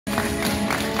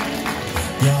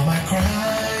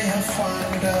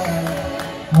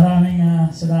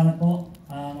salamat po.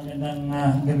 Magandang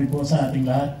gabi po sa ating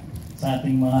lahat, sa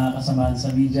ating mga kasamahan sa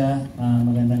media.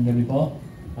 Magandang gabi po.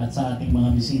 At sa ating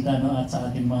mga bisita, no? At sa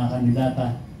ating mga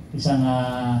kandidata. Isang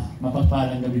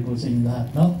mapagpalang gabi po sa inyo lahat.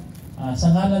 No?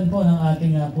 Sa ngalan po ng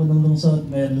ating punong lungsod,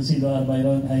 Mayor Lucido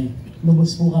Arbayron, ay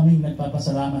lubos po kaming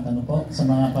nagpapasalamat sa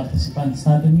mga participants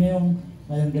natin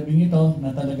ngayong gabing ito na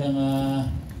talagang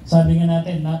sabi nga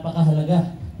natin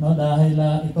napakahalaga, no? Dahil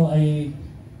ito ay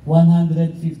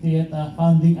 150th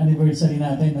founding anniversary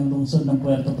natin ng lungsod ng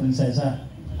Puerto Princesa.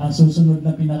 Ang susunod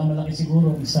na pinakamalaki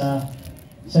siguro is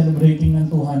celebrating ng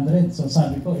 200. So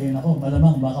sabi ko, nako,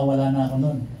 malamang baka wala na ako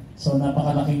nun. So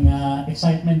napakalaking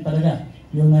excitement talaga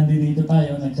yung nandito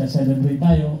tayo, nagsa-celebrate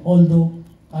tayo. Although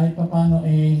kahit papano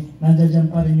nandiyan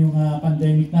pa rin yung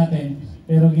pandemic natin,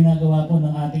 pero ginagawa po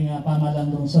ng ating pamahalang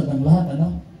lungsod ang lahat,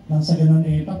 nang sa ganun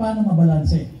paano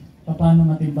mabalanse, paano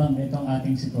matimbang itong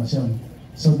ating sitwasyon.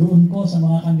 So doon po sa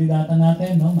mga kandidata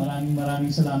natin,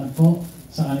 maraming salamat po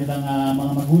sa kanilang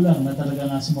mga magulang na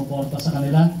talagang sumuporta sa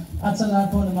kanila at sa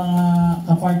lahat po ng mga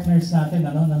ka-partners natin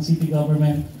ng city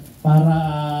government para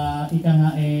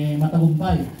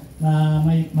matagumpay na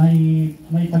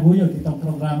may taguyod itong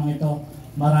programang ito.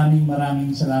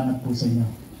 Maraming salamat po sa inyo.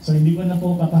 So hindi ko na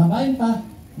po papahabain pa.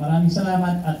 Maraming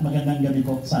salamat at magandang gabi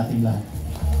po sa ating lahat.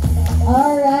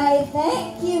 Alright,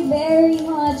 thank you very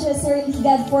much, Sir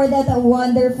Ligad, for that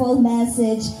wonderful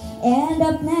message. And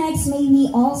up next, may we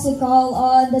also call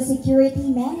on the security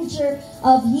manager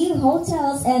of U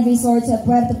Hotels and Resorts of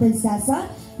Puerto Princesa,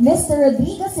 Mr.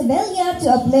 Rodrigo Sevilla, to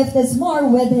uplift us more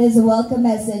with his welcome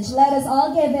message. Let us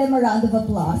all give him a round of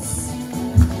applause.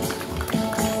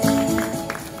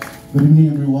 Good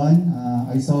evening, everyone.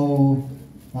 I saw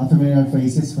familiar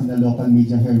faces from the local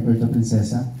media here in Puerto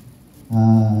Princesa.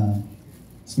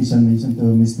 Special mention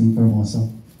to Miss Formoso.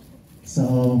 So,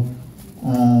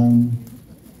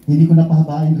 hindi ko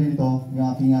napahabain rin ito yung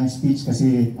aking speech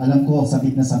kasi alam ko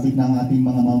sabik na ang ating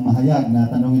mga mamahayag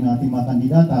na tanongin ng ating mga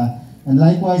kandidata. And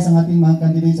likewise, ang ating mga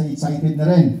candidates ay excited na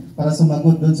rin para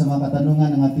sumagot doon sa mga katanungan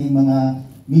ng ating mga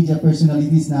media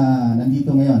personalities na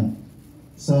nandito ngayon.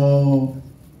 So,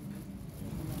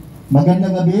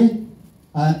 magandang gabi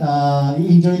at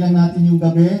i-enjoy lang natin yung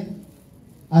gabi.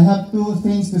 I have two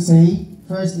things to say.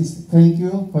 First is thank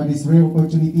you for this rare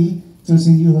opportunity,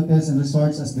 choosing U Hotels and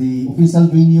Resorts as the official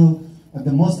venue of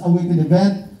the most awaited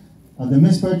event of the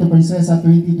Miss Puerto Princesa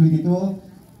 2022,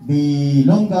 the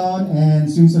long gown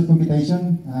and swimsuit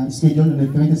competition scheduled on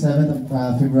the 27th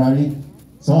of February.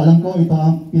 So alam ko ito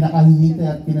ang pinakahihintay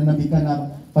at pinanabikan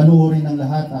na panuorin ng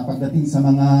lahat pagdating sa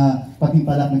mga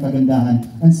patimpalak ng kagandahan.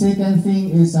 And second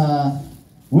thing is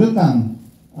welcome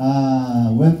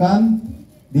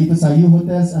dito sa U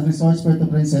Hotels and Resorts Puerto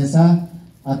Princesa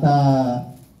at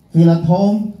feel at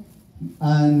home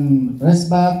and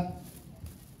rest back,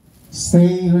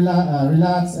 stay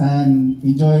relax and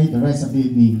enjoy the rest of the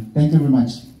evening. Thank you very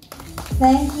much.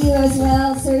 Thank you as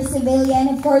well, Sir Sevilla,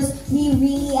 and of course we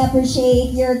really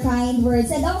appreciate your kind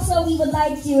words, and also we would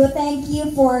like to thank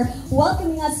you for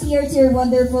welcoming us here to your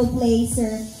wonderful place,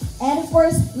 sir. And of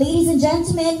course, ladies and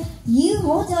gentlemen, U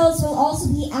Hotels will also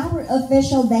be our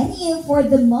official venue for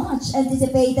the much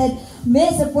anticipated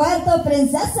Miss Puerto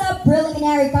Princesa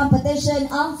preliminary competition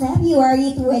on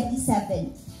February 27.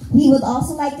 We would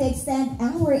also like to extend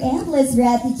our endless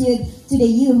gratitude to the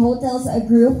U Hotels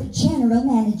Group General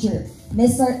Manager,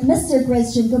 Mr.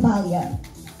 Christian Caballo.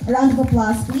 A round of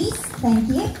applause, please.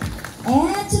 Thank you.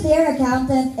 And to their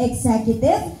accountant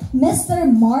executive, Mr.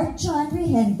 Mark John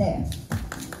Rehende.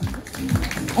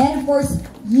 And of course,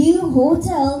 U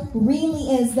Hotel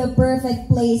really is the perfect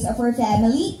place for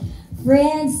family,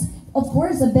 friends, of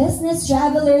course, the business,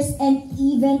 travelers, and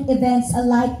even events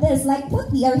like this, like what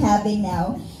we are having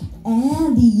now.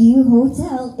 And the U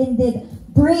Hotel indeed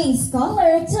brings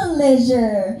color to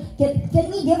leisure. Can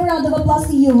we give a round of applause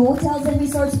to U Hotels and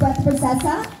Resorts Puerto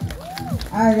Princesa?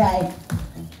 All right.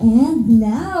 And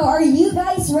now, are you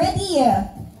guys ready?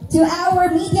 To our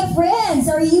media friends,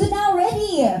 are you now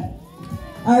ready?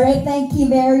 All right, thank you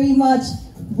very much.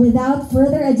 Without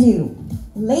further ado,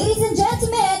 ladies and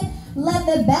gentlemen, let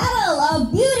the battle of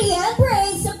beauty and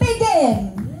praise begin.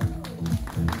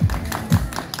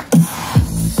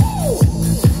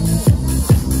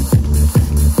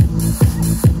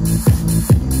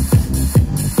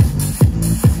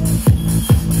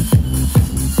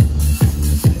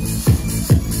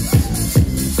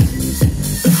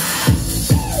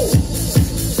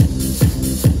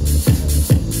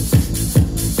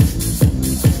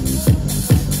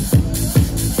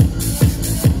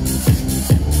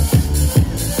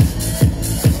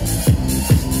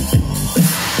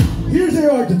 they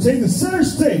are to take the center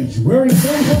stage, wearing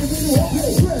some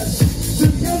dress,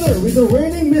 together with the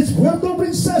reigning Miss Puerto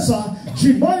Princesa,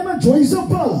 Jemima Joy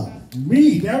Zabala.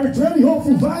 Meet our trendy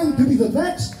hopeful vying to be the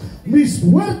next Miss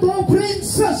Puerto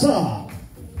Princesa.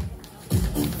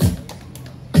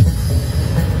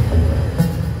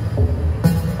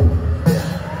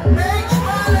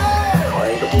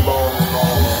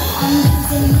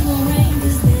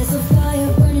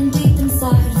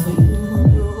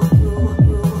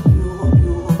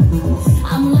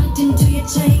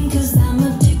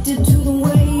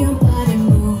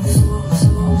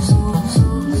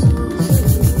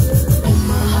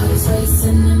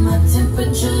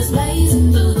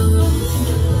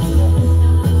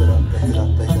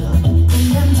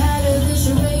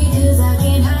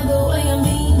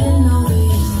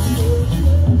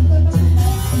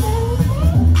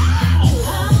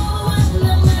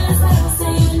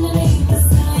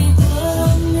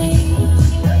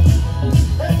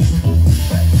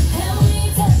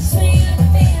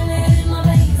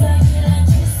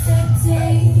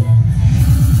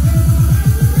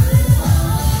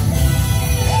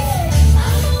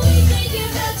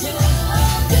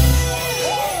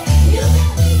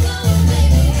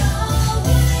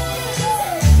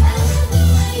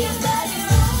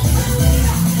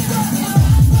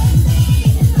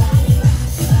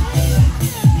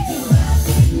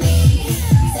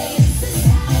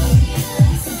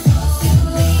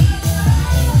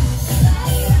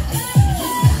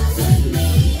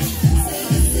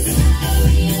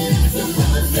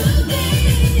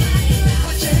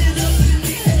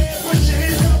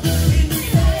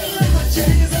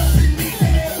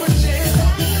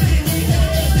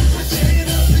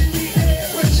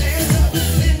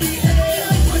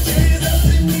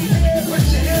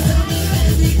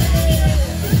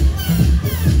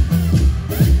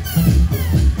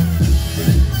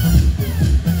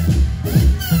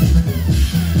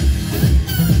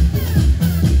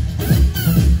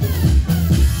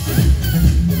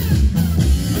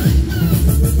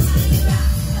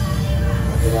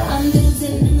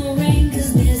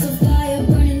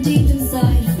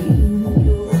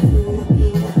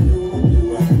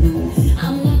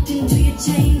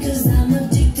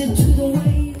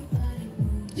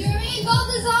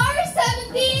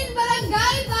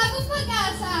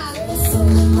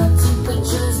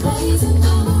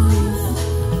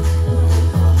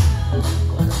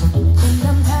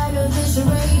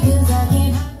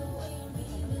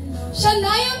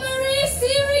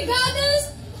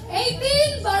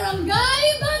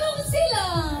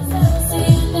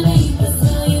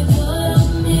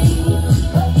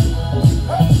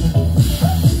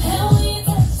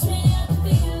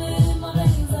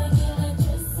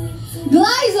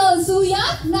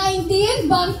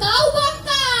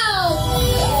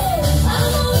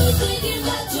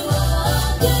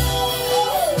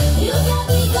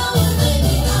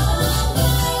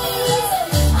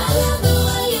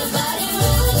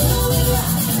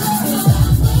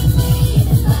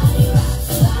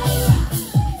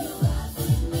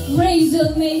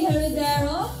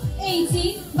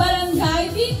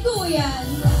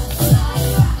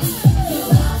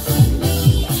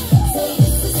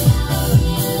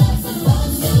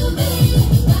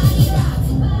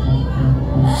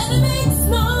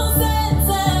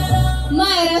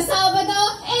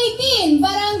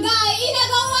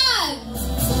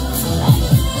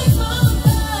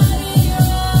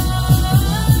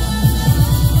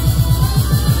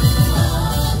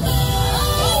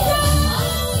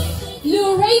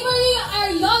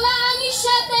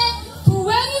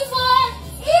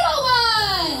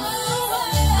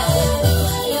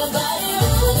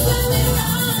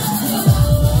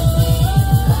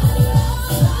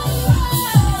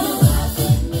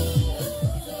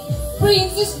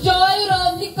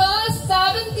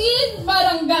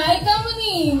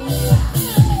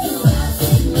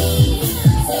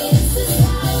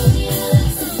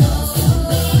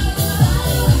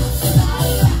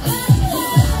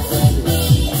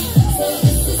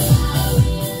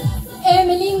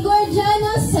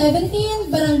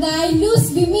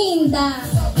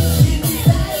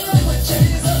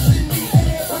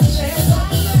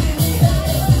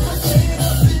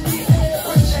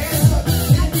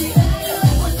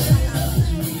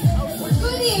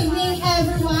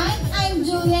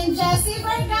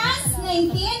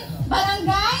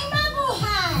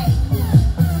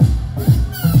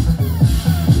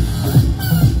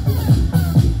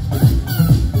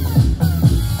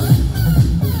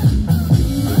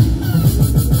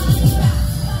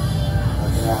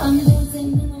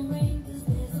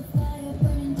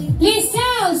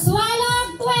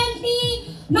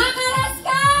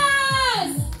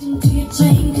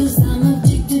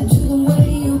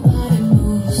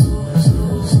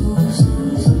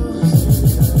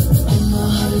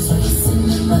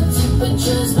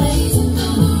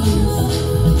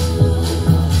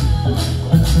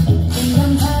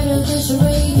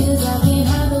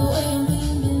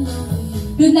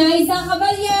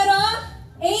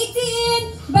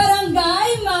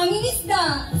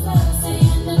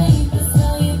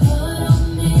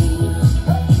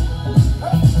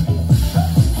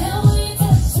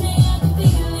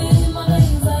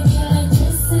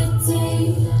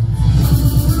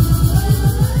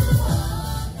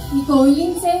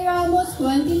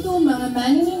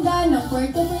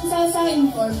 Puerto Princesa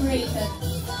Incorporated.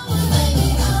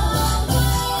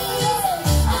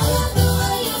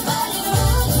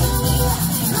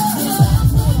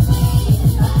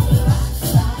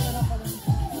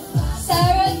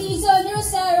 Sarah Dizon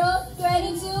Rosero,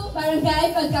 22,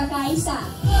 Barangay Pagkakaisa.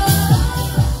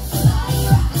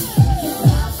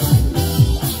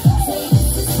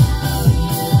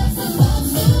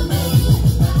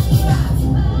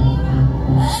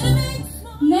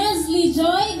 Nestle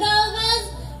Joy Galvez,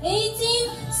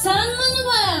 18, San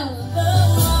Manuel.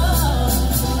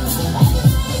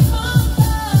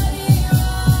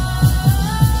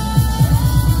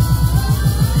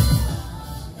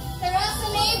 Teresa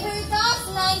May Burgos,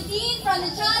 19, from the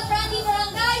John Brandy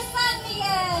Barangay, San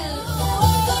Miguel.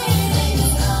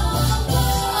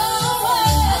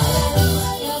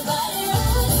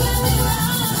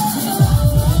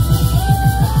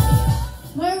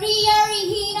 Maria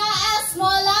Regina S.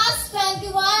 Molas,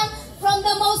 21, from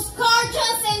the most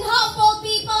gorgeous and humble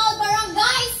people,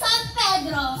 Barangay San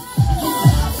Pedro.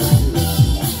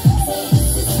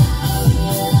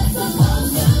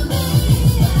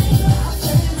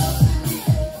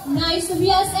 Nice to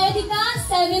be as Edica,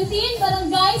 17,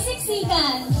 Barangay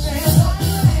Siksikan.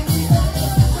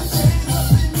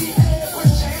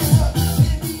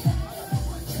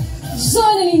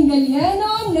 Sonaling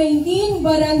Galiano, 19,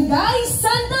 Barangay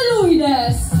Santa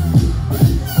Lourdes.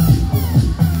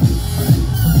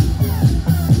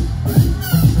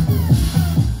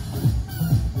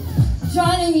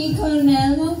 Johnny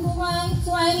Colonel Mangkumang,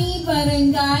 20,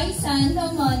 Barangay Santa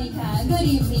Monica. Good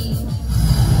evening.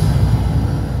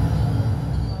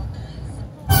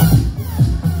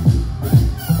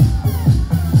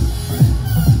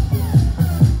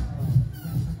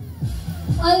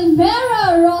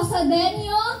 Almera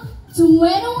Rosadenio,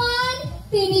 21,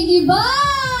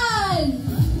 Tinigiban.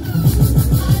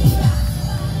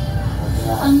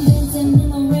 I'm dancing in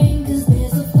the rain 'cause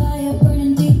there's a fire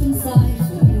burning deep inside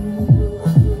of you.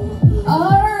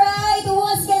 Alright,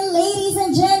 once again, ladies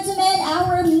and gentlemen,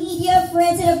 our media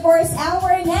friends, and of course,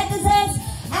 our netizens,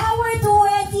 our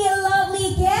 20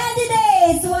 lovely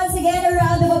candidates. Once again, a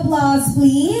round of applause,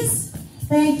 please.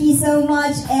 Thank you so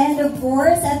much. And of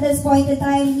course, at this point in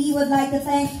time, we would like to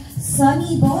thank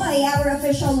Sunny Boy, our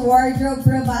official wardrobe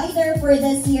provider for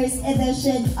this year's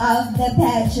edition of the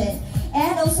pageant.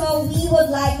 And also, we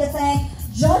would like to thank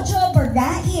Jojo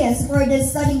Bargais for the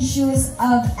stunning shoes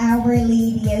of our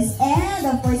ladies. And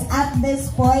of course, at this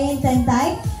point in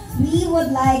time, we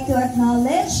would like to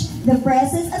acknowledge the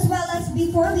presence, as well as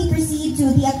before we proceed to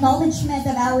the acknowledgement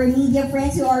of our media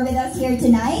friends who are with us here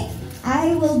tonight,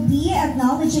 I will be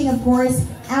acknowledging, of course,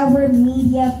 our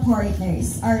media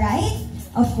partners. Alright?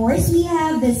 Of course, we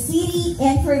have the City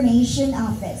Information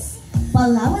Office,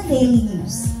 Palawan Daily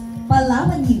News,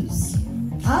 Palawan News,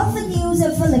 Alpha News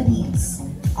of Philippines,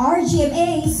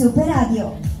 RGMA Super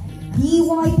Radio,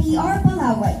 DYPR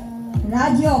Palawan,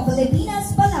 Radio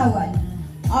Pilipinas Palawan,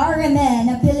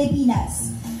 RMN Pilipinas,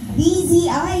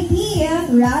 DZIP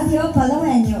Radio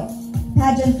Palawenyo,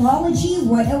 Pageantology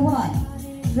 101,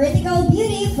 Critical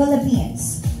Beauty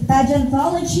Philippines,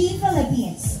 Pageantology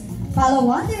Philippines,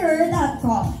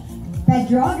 Palawanderer.com,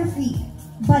 Pedrography,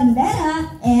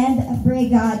 Bandera, and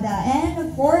Brigada. And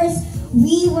of course,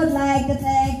 we would like to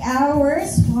thank our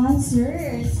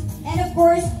sponsors. And of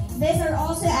course, these are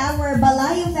also our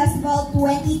Balayong Festival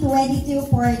 2022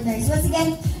 partners. Once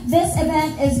again, this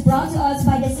event is brought to us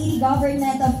by the City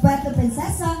Government of Puerto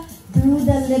Princesa through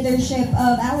the leadership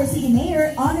of our City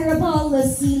Mayor, Honorable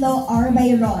Lucilo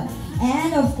Arbayron.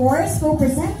 And of course,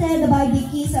 co-presented by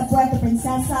Bikis of Puerto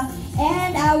Princesa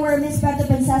and our Miss Puerto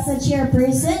Princesa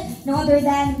chairperson, no other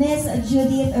than Miss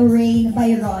Judith Rain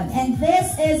Bayron. And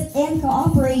this is in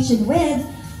cooperation with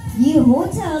U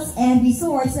Hotels and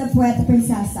Resorts of Puerto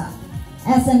Princesa,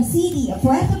 SMCD of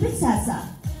Puerto Princesa,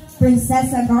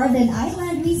 Princesa Garden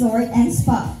Island Resort and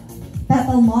Spa,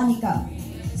 Petal Monica,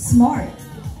 Smart,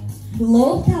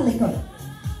 Globe Telecom,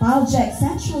 Paljek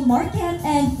Central Market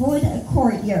and Food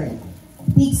Courtyard,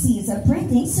 Pixies of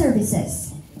Printing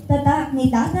Services, Tatak ni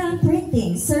Tata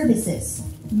Printing Services,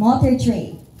 Motor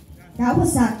Trade,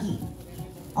 Kawasaki,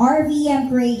 RVM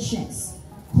Creations,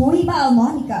 Huiba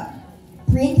Almonica,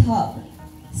 Print Hub,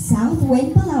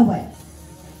 Southwind Palawan,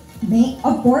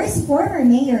 of course, former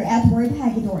Mayor Edward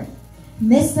Hagedorn,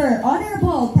 Mr.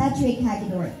 Honorable Patrick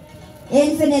Hagedorn,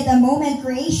 Infinite A Moment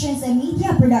Creations and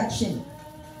Media Production,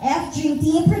 F-Dream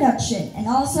Team Production, and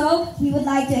also we would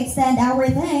like to extend our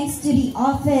thanks to the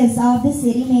Office of the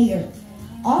City Mayor,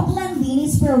 Oplan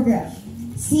Linis Program,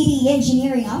 City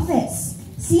Engineering Office,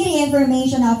 City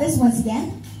Information Office once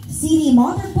again, City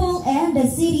Motor Pool, and the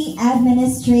City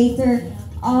Administrator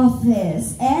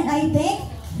office. And I think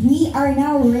we are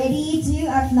now ready to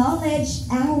acknowledge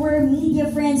our media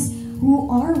friends who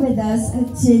are with us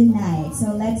tonight.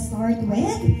 So let's start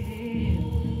with...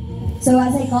 So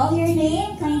as I call your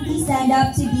name, kindly stand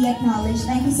up to be acknowledged.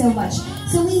 Thank you so much.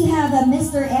 So we have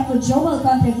Mr. Eco Joel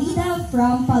Contravida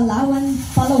from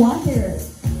Palawander.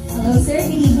 Hello sir,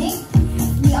 good evening.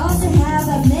 We also have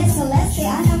Miss Celeste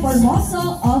Ana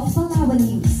Formoso of Palawan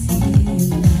News.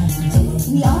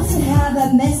 We also have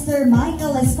Mr.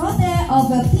 Michael Escote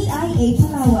of PIA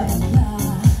Palawan.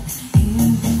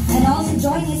 And also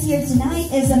joining us here tonight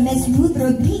is Miss Ruth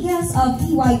Rodriguez of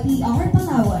PYPR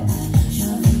Palawan.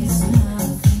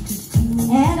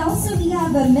 And also we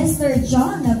have Mr.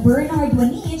 John Bernard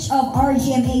Wanich of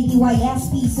RGMA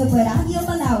DYSP Super Radio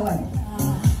Palawan.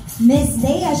 Miss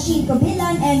Dea Shin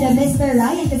Cobilan and Mr.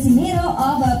 Ryan Casimiro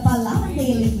of Palawan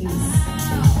Daily News.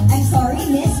 I'm sorry,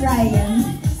 Miss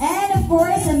Ryan. And of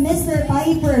course, Mr.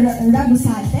 Piper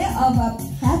Ragusante of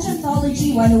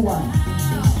Pageantology 101.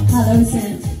 Hello,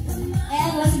 sir.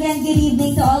 And once again, good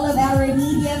evening to all of our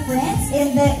media friends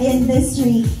in the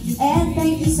industry. And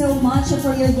thank you so much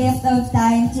for your gift of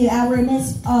time to our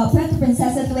Miss Puerto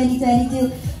Princesa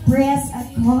 2022 press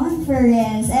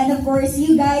conference. And of course,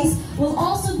 you guys will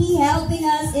also be helping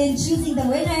us in choosing the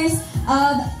winners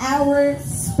of our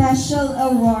special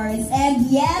awards. And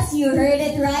yes, you heard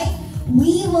it right.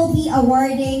 We will be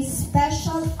awarding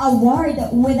special award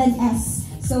with an S.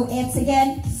 So it's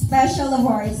again, special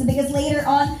awards. So because later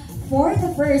on, for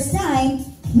the first time,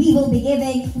 we will be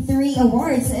giving 3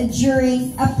 awards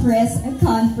during a press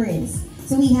conference.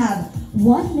 So we have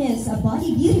 1 Miss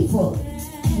Body Beautiful,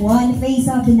 1 Face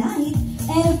of the Night,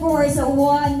 and of course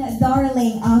 1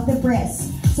 Darling of the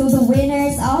Press. So the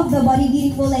winners of the Body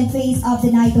Beautiful and Face of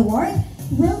the Night award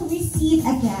will receive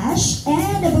a cash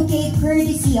and a bouquet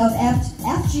courtesy of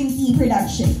FGMT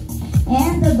Production.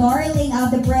 And the Darling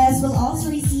of the Press will also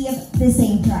receive the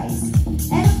same prize.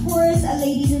 And of course,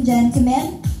 ladies and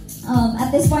gentlemen,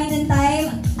 at this point in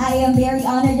time, I am very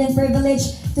honored and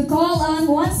privileged to call on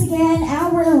once again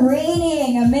our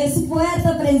reigning Miss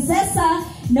Puerto Princesa,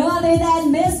 no other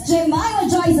than Miss Jemima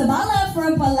Joy Zabala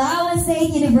from Palawan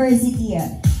State University.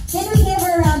 Can we give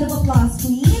her a round of applause,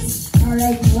 please?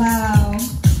 Alright, wow.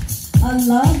 A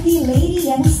lovely lady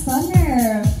and a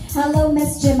stunner. Hello,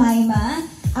 Miss Jemima.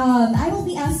 I will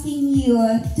be asking you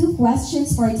 2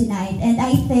 questions for tonight, and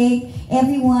I think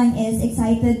everyone is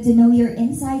excited to know your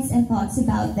insights and thoughts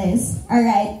about this.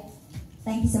 Alright,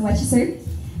 thank you so much, sir.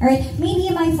 Alright, maybe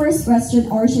my first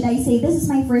question, or should I say this is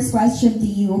my first question to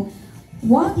you.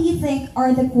 What do you think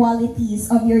are the qualities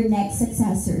of your next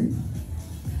successor?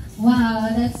 Wow,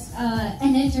 that's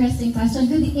an interesting question.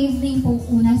 Good evening po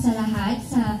una sa lahat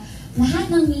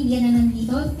ng media na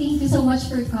nandito. Thank you so much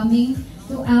for coming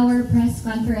to our press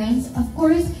conference. Of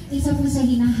course, isa po sa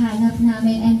hinahanap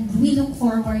namin, and we look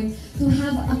forward to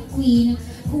have a queen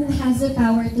who has the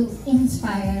power to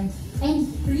inspire and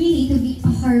really to be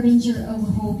a harbinger of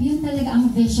hope. Yun talaga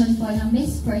ang vision po ng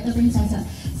Miss Puerto Princesa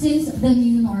since the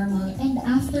new normal. And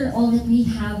after all that we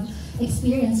have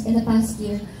experienced in the past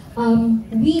year,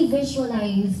 we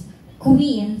visualize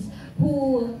queens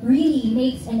who really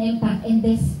makes an impact in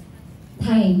this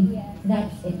time.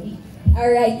 That's it.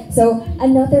 Alright, so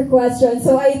another question.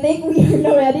 So I think we are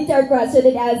now ready to our question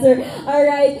and answer.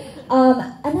 Alright,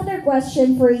 another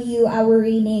question for you, our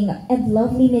reigning and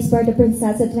lovely Miss Puerto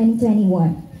Princesa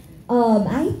 2021.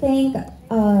 I think,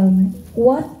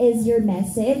 what is your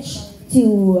message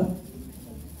to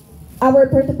our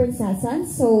Puerto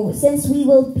Princesas? So since we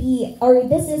will be, or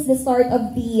this is the start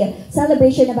of the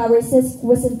celebration of our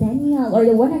centennial or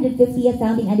the 150th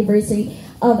founding anniversary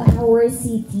of our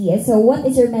city. So what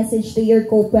is your message to your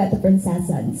co-Puerto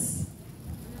Princesas?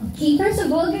 Okay, first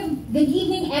of all, good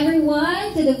evening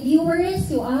everyone, to the viewers,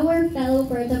 to our fellow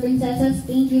Puerto Princesas.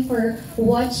 Thank you for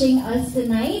watching us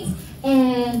tonight.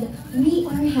 And we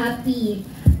are happy,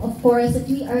 of course, that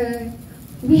we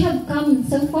have come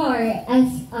so far as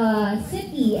a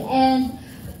city, and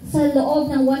sa loob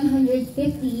ng 150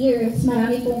 years,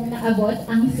 marami pong naabot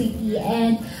ang city,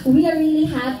 and we are really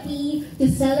happy to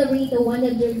celebrate the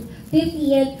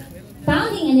 150th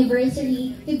founding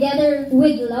anniversary together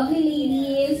with lovely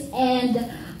ladies, and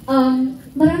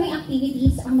maraming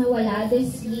activities ang nawala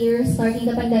this year starting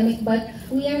the pandemic, but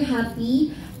we are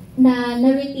happy na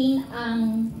na-retain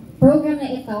ang program na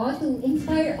ito to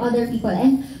inspire other people.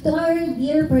 And to our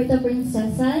dear Puerto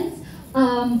Princesas,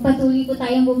 patuloy po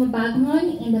tayong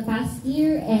bumabangon in the past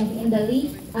year and in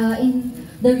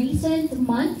the recent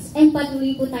months, and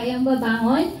patuloy po tayong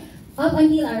babangon up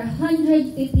until our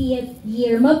 150th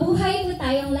year. Mabuhay po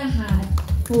tayong lahat.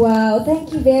 Wow,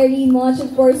 thank you very much,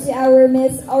 of course, to our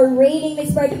reigning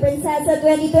Miss Puerto Princesa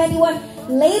 2021.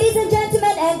 Ladies and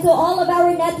gentlemen, and to all of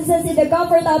our netizens in the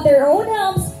comfort of their own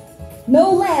homes,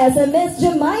 no less, Miss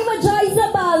Jemima Joy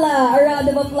Zabala. A round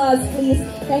of applause, please.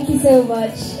 Thank you so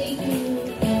much. Thank you.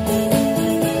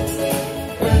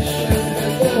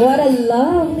 What a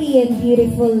lovely and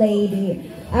beautiful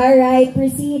lady. All right,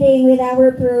 proceeding with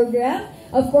our program.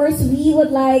 Of course, we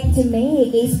would like to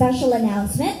make a special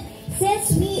announcement.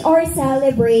 Since we are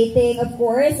celebrating, of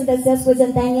course, the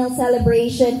sesquicentennial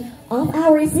celebration of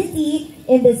our city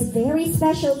in this very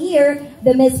special year,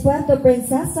 the Miss Puerto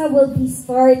Princesa will be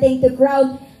starting to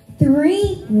crown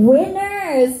 3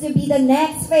 winners to be the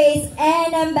next face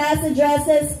and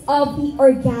ambassadresses of the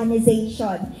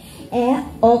organization. And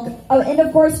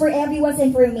of course, for everyone's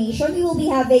information, we will be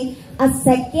having a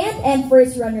second and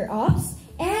first runner-ups.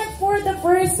 And for the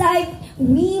first time,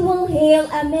 we will hail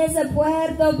a Miss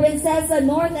Puerto Princesa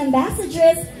North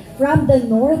Ambassadress from the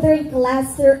northern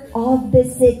cluster of the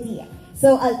city.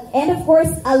 So, and of course,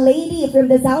 a lady from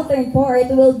the southern part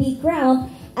will be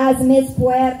crowned as Miss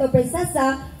Puerto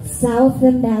Princesa South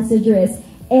Ambassadress.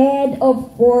 And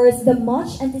of course, the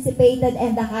much anticipated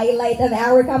and the highlight of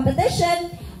our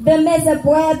competition, the Miss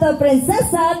Puerto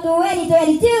Princesa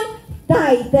 2022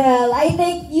 title. I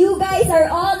think you guys are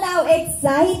all now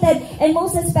excited, and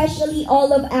most especially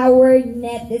all of our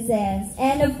netizens.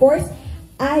 And of course,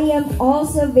 I am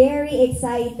also very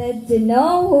excited to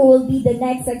know who will be the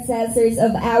next successors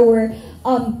of our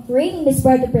reigning Miss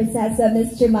Puerto Princesa,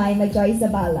 Miss Jemima Joy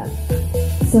Zabala.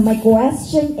 So my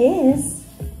question is,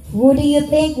 who do you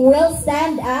think will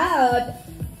stand out?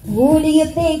 Who do you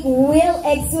think will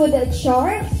exude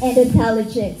charm and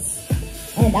intelligence?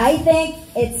 And I think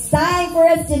it's time for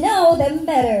us to know them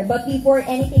better. But before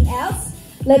anything else,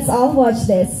 let's all watch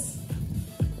this.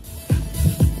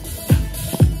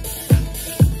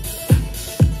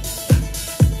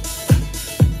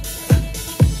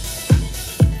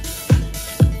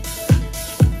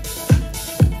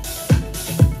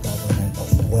 Government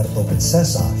of Puerto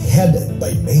Princesa, headed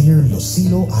by Mayor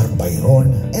Lucilo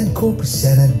Arbairon and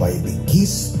co-presented by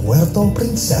Miss Puerto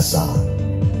Princesa,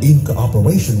 in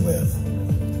cooperation with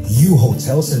U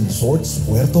Hotels and Resorts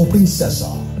Puerto Princesa,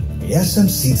 SM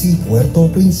City Puerto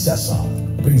Princesa,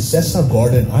 Princesa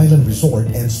Garden Island Resort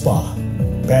and Spa,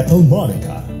 Petal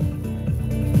Monica,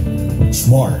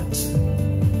 Smart,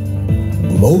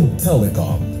 Globe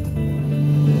Telecom,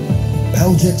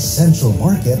 Belgic Central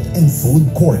Market and Food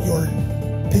Courtyard,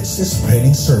 Pixis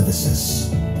Printing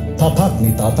Services, Tatak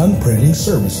ni Tatang Printing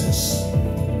Services,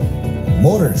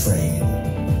 Motor Trade,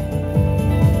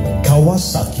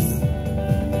 Kawasaki,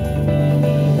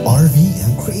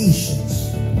 RVM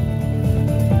Creations,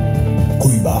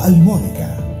 Cuiba Almonica,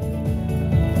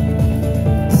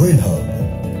 Print Hub,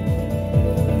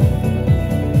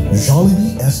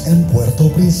 Jollibee SM Puerto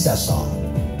Princesa,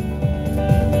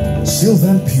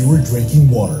 Sylvan Pure Drinking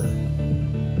Water,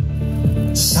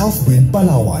 Southwind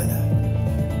Palawan,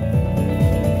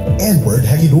 Edward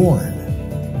Hagidorn,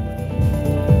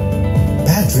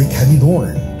 Patrick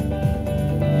Hagidorn,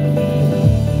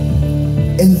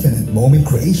 Infinite Moment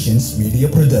Creations Media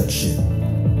Production,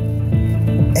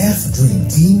 F Dream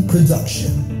Team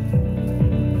Production,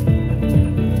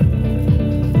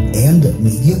 and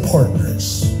media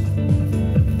partners.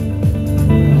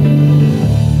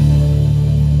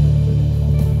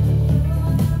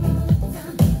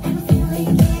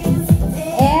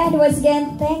 And once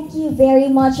again, thank you very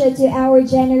much to our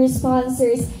generous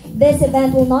sponsors. This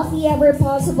event will not be ever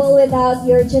possible without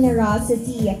your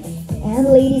generosity. And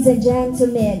ladies and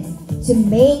gentlemen, to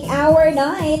make our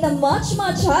night much,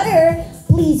 much hotter,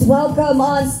 please welcome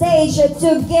on stage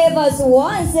to give us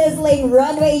one sizzling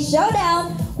runway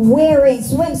showdown, wearing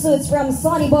swimsuits from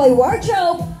Sonny Boy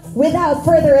Wardrobe. Without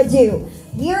further ado,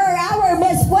 here are our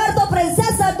Miss Puerto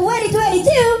Princesa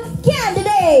 2022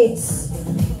 candidates.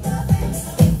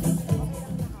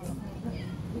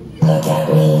 Look at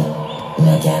me,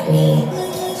 look at me,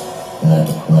 look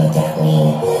at me,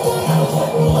 look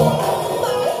at me.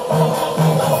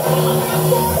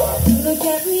 Look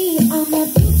at me, I'm a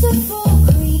beautiful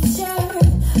creature.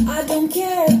 I don't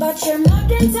care about your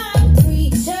modern time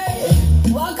preacher.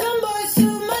 Welcome boys,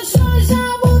 too much noise, I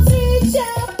will teach ya.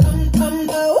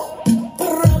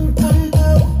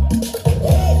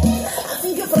 I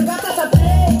think you forgot that I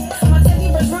play. My teddy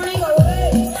bear's running away.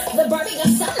 The Barbie got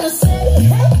something to say.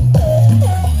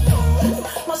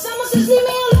 My summer says leave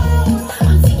me alone.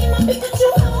 I'm taking my Pikachu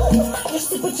home. You're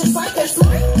stupid just like they're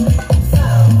smart.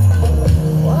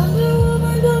 Wonder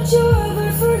Woman, don't you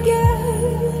ever forget.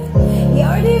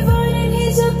 You're divine and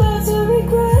he's about to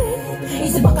regret.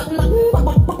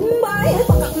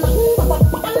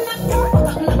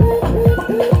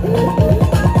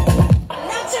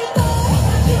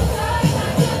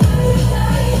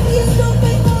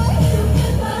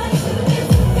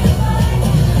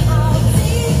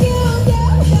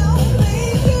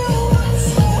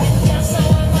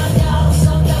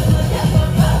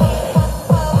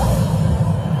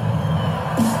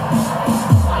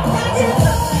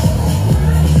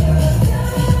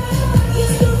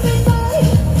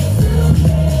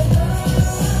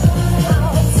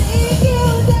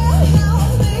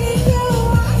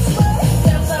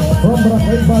 From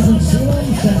Barangay Bagong Silang,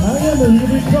 Shania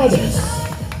Marie Brothers.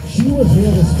 She was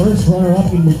hailed as first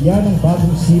runner-up in Mugyanong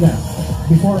Bagong Silang.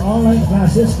 Before online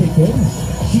classes kicked in,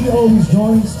 she always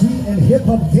joined street and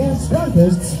hip-hop dance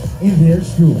contests in their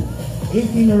school.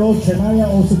 18-year-old Shania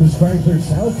also describes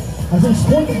herself as a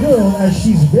sporty girl as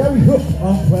she's very hooked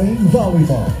on playing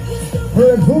volleyball.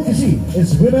 Her advocacy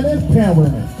is women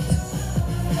empowerment.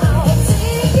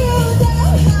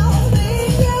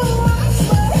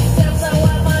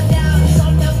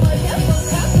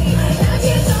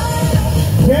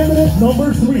 Candidate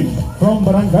number 3 from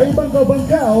Barangay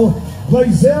Bangkaw,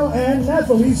 Blaisel and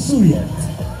Natalie Suyet.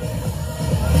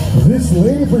 This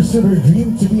lady pursued her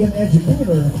dream to be an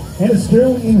educator and is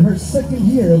currently in her second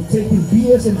year of taking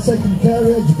BS in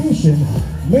secondary education,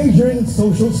 majoring in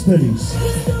social studies.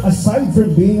 Aside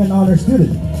from being an honor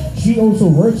student, she also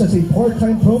works as a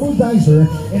part-time promodizer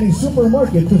in a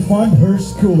supermarket to fund her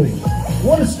schooling.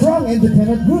 What a strong,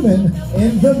 independent woman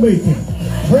in the making.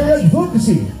 Her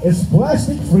advocacy is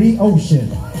plastic-free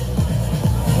ocean.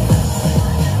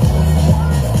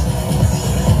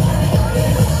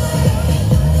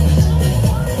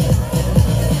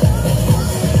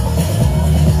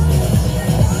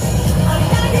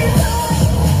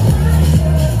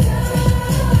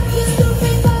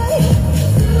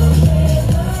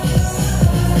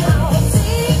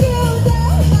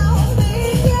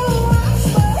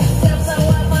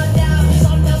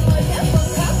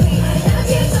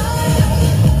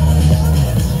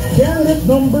 Candidate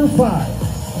number 5.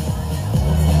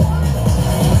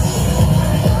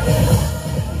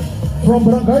 From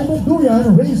Barangay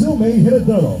Magduyan, Razel May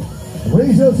Hiradoro.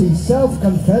 Razel is a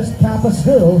self-confessed papa's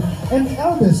girl and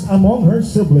eldest among her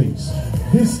siblings.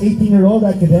 This 18-year-old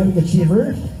academic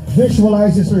achiever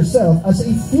visualizes herself as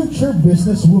a future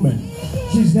businesswoman.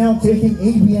 She's now taking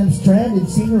ABM strand in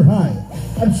senior high,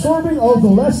 absorbing all the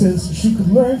lessons she could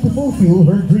learn to fulfill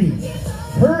her dream.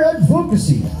 Her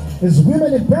advocacy is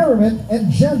women empowerment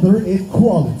and gender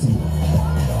equality.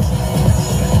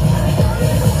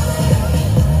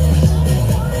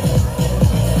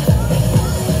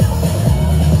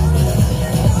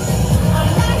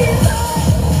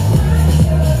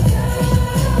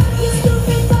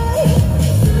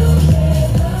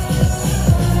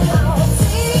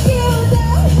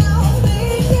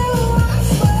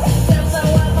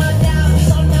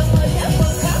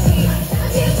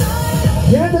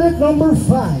 Candidate number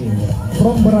 5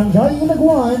 from Barangay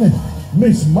Inaguan,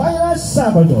 Miss Myra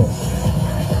Sabado.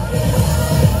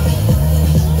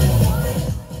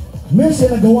 Miss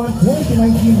Inaguan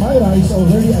 2019 Myra is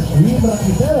already a dream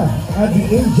rakitera at the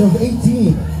age of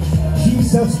 18. She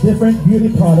sells different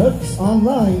beauty products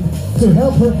online to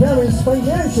help her parents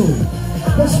financially.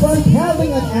 Despite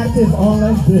having an active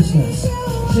online business,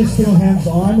 she's still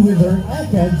hands-on with her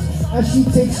ACADS as she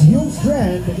takes new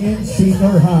strand in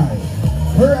senior high.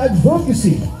 Her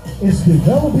advocacy is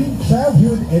developing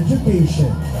childhood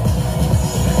education.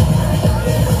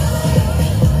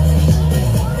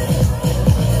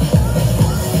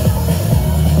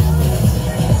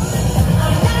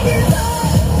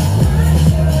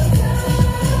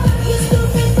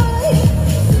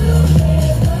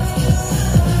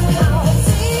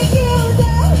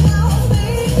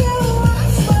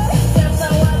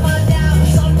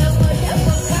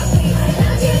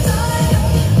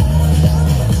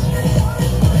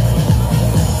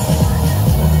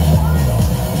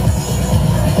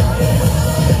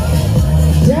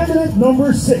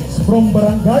 Number 6 from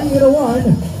Barangay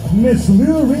Irawan, Miss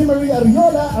Lil Marie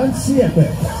Ariola Anciete.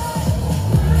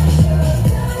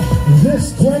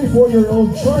 This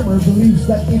 24-year-old charmer believes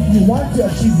that if you want to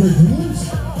achieve your dreams,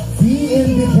 be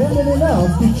independent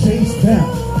enough to chase them.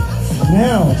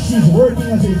 Now, she's working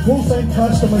as a full-time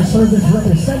customer service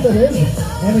representative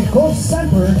in a call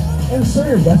center and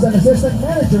served as an assistant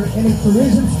manager in a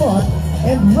tourism spot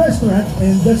and restaurant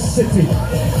in the city.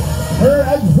 Her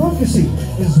advocacy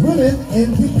is women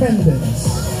independence.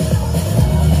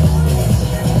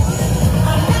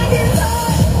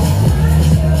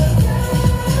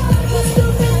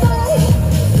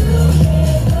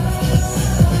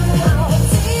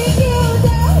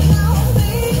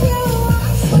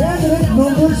 Candidate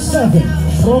number 7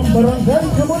 from Barangay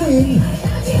Camoning,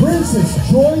 Princess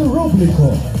Joy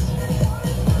Roblico.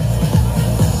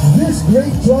 This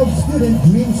grade 12 student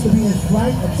dreams to be a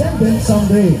flight attendant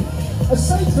someday.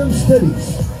 Aside from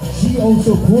studies, she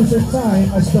also pours her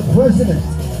time as the president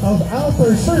of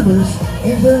altar servers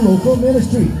in their local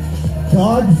ministry.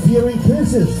 God-fearing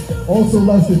princess also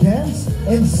loves to dance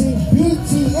and sing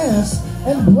BTS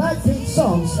and Blackpink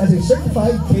songs as a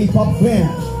certified K-pop band.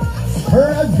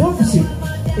 Her advocacy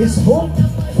is hope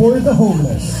for the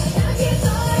homeless.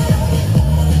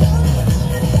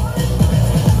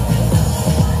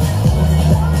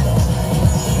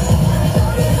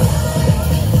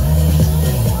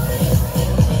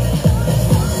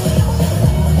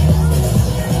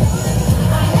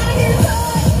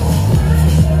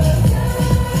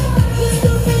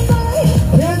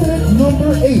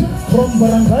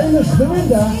 Barangay Las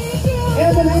Dorinda,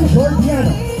 Evelyn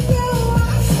Gordiano.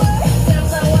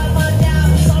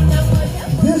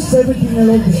 This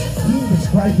 17-year-old teen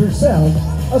described herself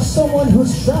as someone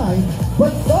who's shy but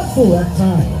thoughtful at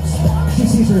times. She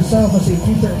sees herself as a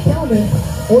future accountant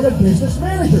or a business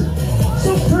manager.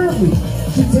 So currently,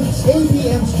 she takes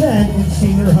ABM strand in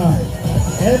senior high.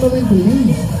 Evelyn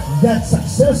believes that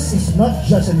success is not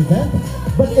just an event,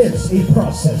 but it's a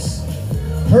process.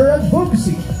 Her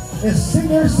advocacy is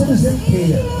senior citizen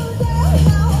care.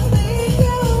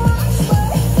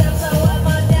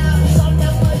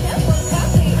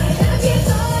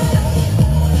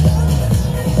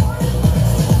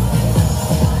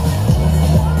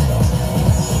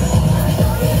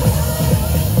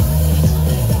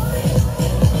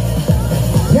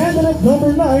 Candidate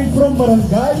number 9 from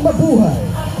Barangay Mabuhay,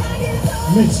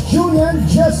 Miss Julian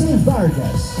Jessie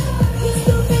Vargas.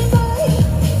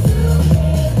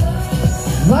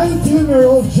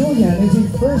 19-year-old Julian is a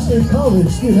first-year college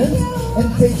student and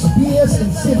takes BS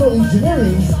in civil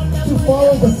engineering to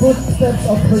follow the footsteps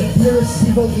of her dearest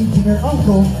civil engineer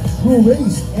uncle who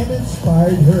raised and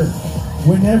inspired her.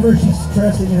 Whenever she's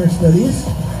stressed in her studies,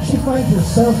 she finds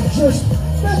herself just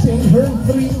petting her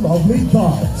 3 lovely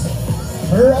dogs.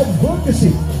 Her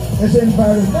advocacy is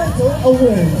environmental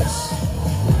awareness.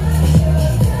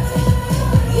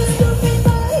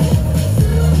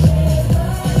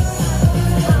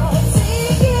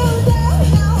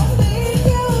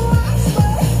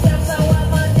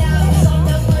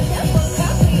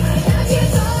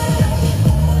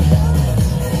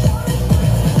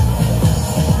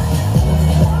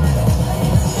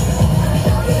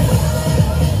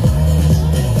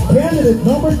 Candidate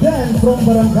number 10 from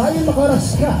Barangay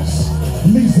Macarascas,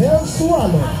 Lizelle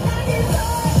Sualo.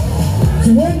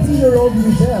 20-year-old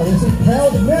Lizelle is a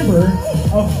proud member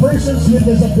of Persons with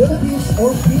Disabilities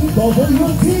or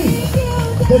PWD.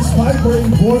 Despite her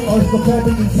inborn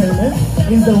orthopedic impairment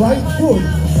in the right foot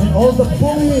and all the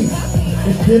bullying,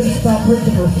 it didn't stop her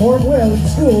to perform well in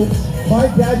school by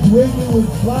graduating with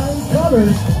flying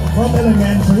colors from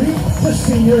elementary to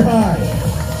senior high.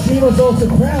 She was also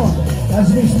crowned as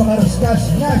Miss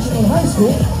Macarascas National High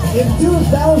School in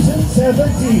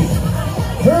 2017.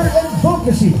 Her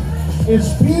advocacy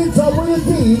is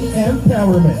PWD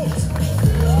empowerment.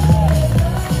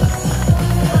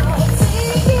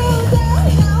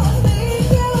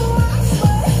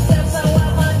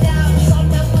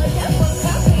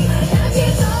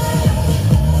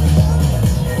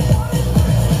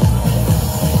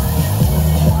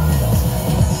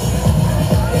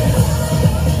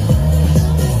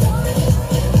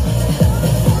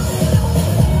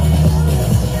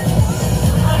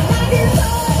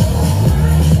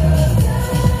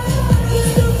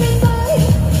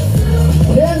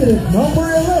 Number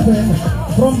 11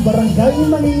 from Barangay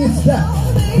Mangingisda,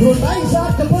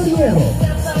 Brunaiza Caballero.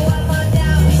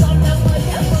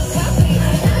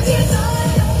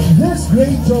 This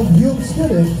grade 12 youth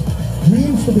student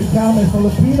dreams to become a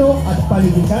Filipino at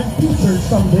Palitikan teacher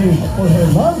someday for her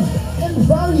love and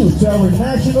value to our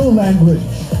national language.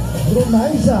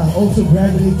 Brunaiza also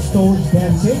gravitates towards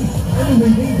dancing and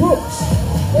reading books,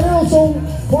 and also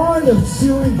fond of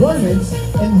sewing garments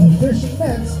and fishing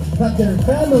nets that their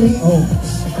family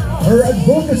owns. Her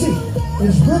advocacy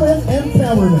is women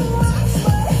empowerment.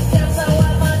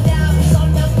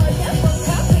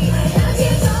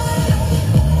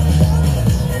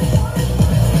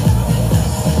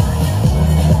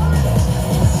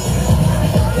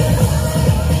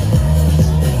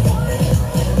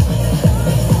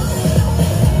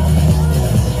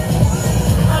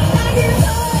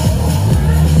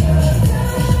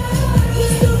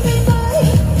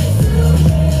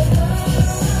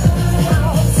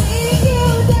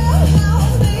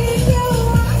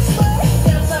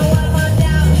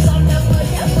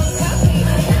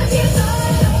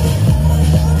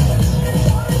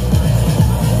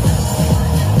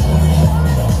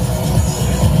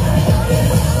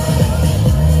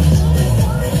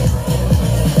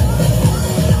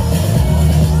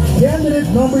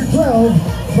 Number 12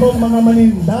 from mga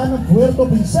maninda ng Puerto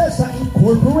Princesa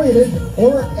Incorporated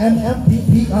or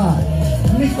MMPPI,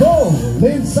 Nicole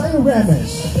Linsay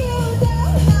Rames.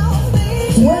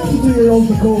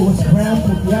 22-year-old Nicole was crowned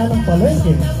Mutya ng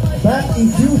Palenque back in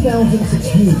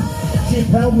 2016. She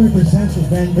proudly represents the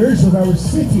vendors of our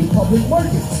city public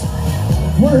markets,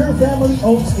 where her family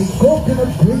owns a coconut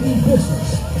grading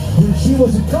business. When she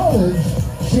was in college,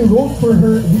 she wrote for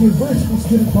her university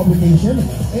student publication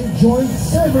and joined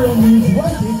several news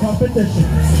writing competitions.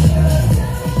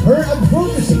 Her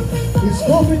advocacy is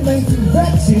COVID-19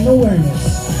 vaccine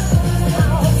awareness.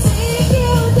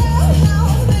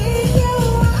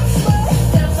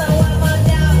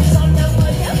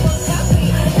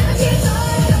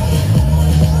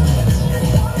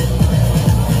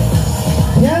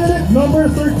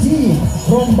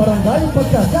 Barangay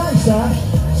Pagkakaisa,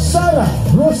 Sara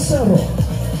Rosero.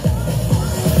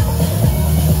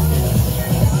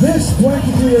 This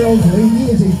 22-year-old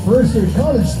lady is a first-year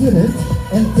college student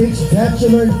and takes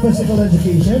bachelor in physical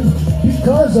education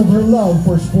because of her love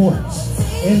for sports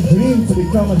and dreams to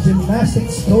become a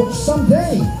gymnastics coach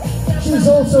someday. She is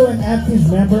also an active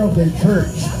member of their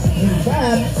church. In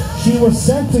fact, she was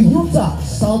sent to Utah,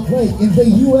 Salt Lake in the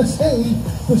USA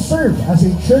to serve as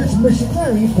a church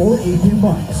missionary for 18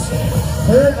 months.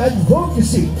 Her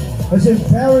advocacy is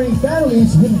empowering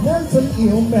families with mentally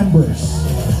ill members.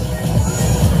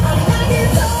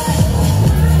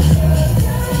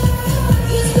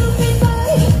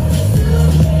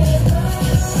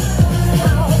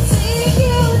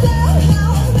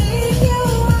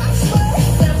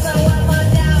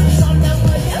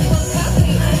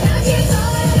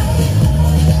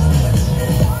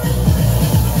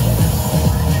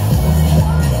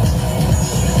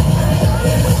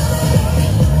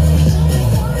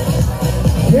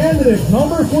 Candidate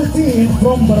number 14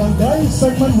 from Barangay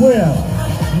San Manuel,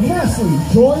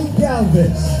 Nestle Joy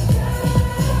Galvez.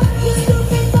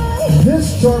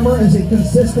 This charmer is a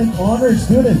consistent honor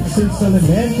student since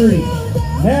elementary.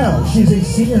 Now, she's a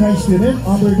senior high student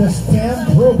under the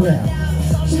STEM program.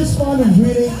 She's fond of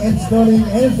reading and studying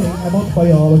anything about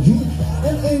biology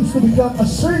and aims to become a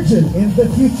surgeon in the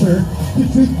future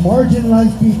to treat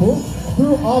marginalized people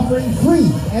through offering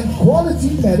free and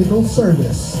quality medical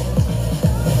service.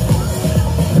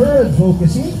 Her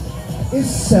advocacy is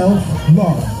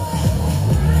self-love.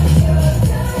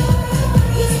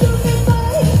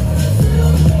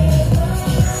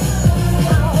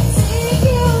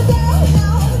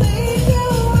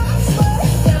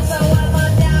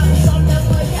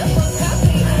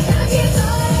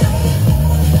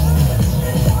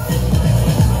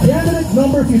 Candidate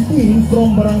number 15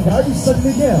 from Barangay San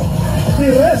Miguel,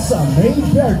 Teresa May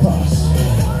Bertos.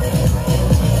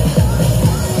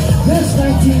 This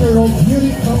 19-year-old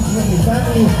beauty comes from a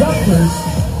family of doctors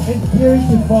and caring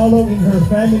to follow in her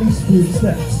family's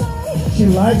footsteps. She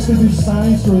likes to do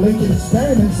science-related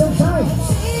experiments sometimes.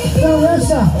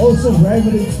 Teresa also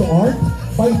gravitates to art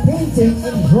by painting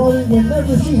and drawing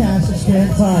whenever she has spare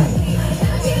time.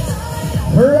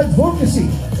 Her advocacy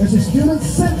is a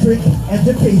student-centric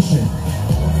education.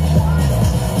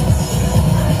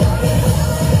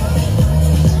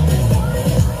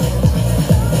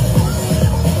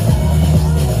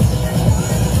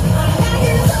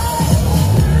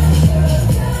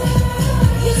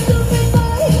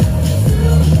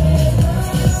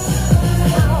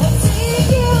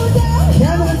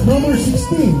 Number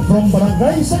 16 from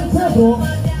Barangay San Pedro,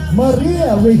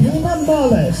 Maria Regina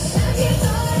Males.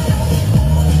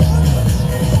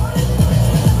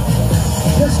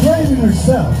 Describing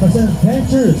herself as an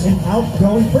adventurous and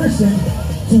outgoing person,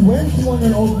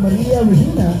 21-year-old Maria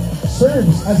Regina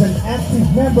serves as an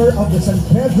active member of the San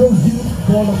Pedro Youth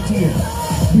Volunteer.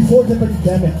 Before the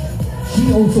pandemic,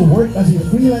 she also worked as a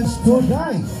freelance tour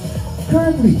guide.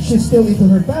 Currently, she's still into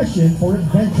her passion for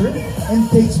adventure and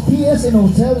takes BS in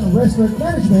hotel and restaurant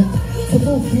management to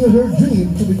fulfill her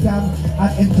dream to become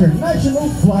an international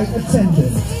flight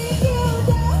attendant.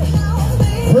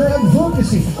 Her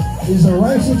advocacy is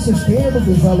arising sustainable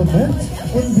development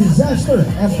in disaster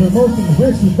and promoting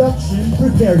risk reduction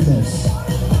preparedness.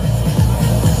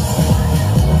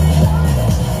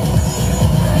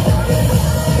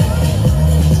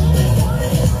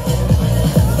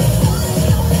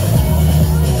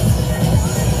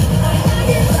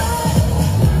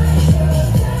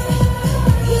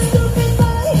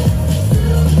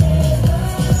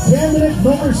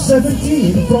 Number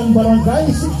 17 from Barangay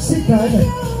Siksikan,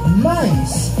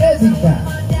 Nice Edika.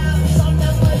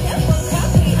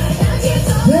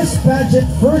 This pageant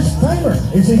first-timer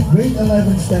is a grade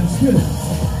 11 STEM student.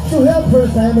 To help her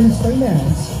family's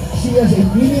finance, she has a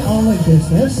mini online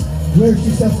business where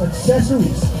she sells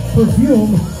accessories,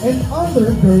 perfume, and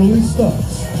other girly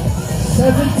stuffs.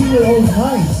 17-year-old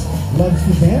Nice loves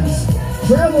to dance,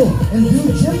 travel, and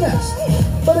do gymnastics.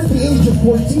 But at the age of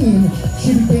 14,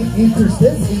 she became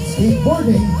interested in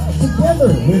skateboarding together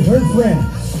with her friends.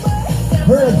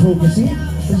 Her advocacy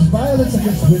is violence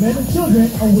against women and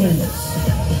children awareness.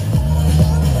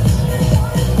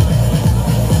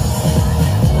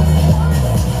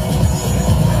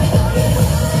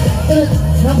 And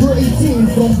number 18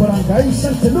 from Barangay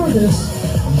Santa Lourdes,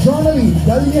 Jonalie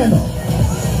Galliano.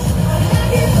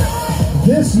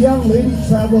 This young lady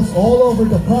travels all over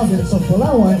the province of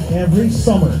Palawan every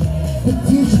summer to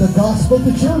teach the gospel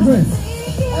to children.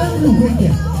 Every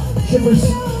weekend, she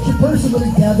personally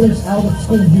gathers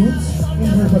out-of-school youths in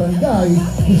her barangay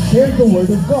to share the Word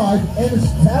of God and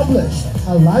establish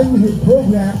a livelihood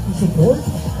program to support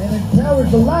and empower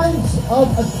the lives of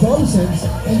adolescents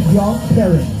and young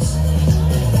parents.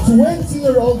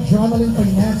 20-year-old Jonalyn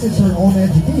finances her own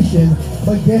education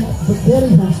by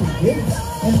getting hosting gigs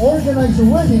and organizing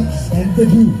weddings and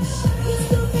debuts.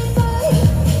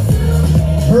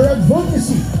 Her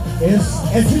advocacy is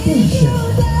education.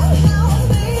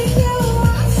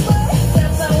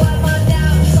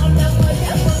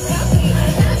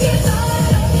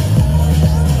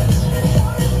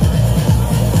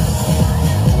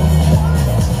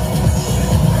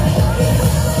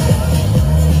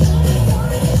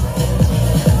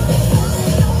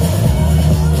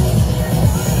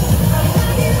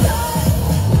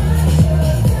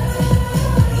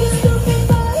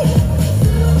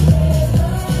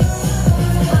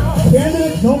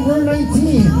 Number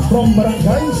 19 from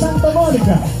Barangay Santa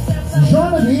Monica,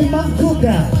 Jonalyn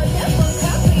Mancuca.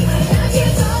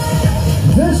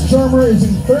 This charmer is a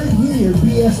third-year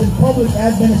BS in Public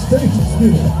Administration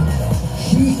student.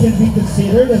 She can be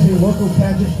considered as a local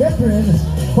pageant veteran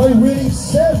by winning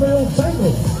several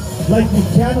titles like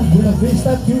Mucano Buena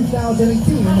Vista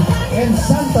 2018 and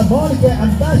Santa Monica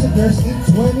Ambassadors in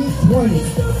 2020.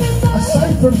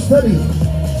 Aside from studying,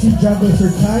 she juggles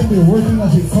her time by working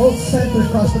as a call center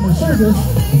customer service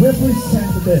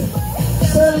representative,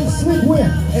 selling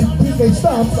sleepwear and PK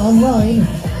stops online,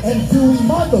 and doing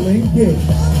modeling gigs.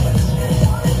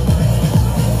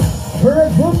 Her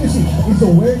advocacy is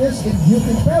awareness and youth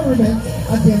empowerment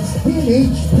against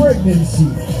teenage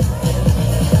pregnancy.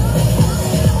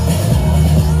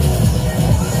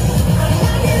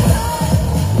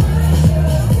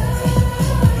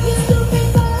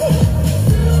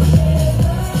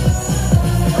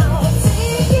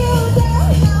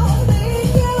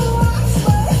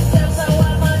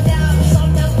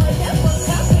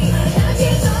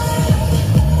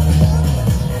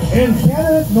 And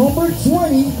candidate number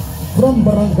 20 from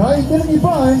Barangay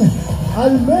Diliban,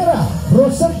 Almera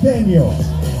Rosaldeño.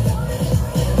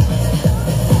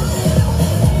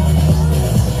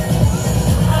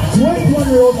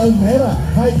 Year-old Almera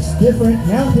hikes different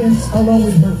mountains along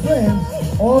with her friends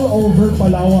all over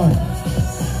Palawan.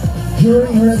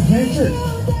 During her adventure,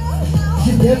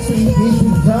 she gets to engage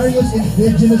with various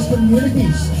indigenous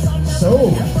communities.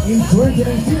 So, in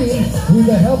 2019, with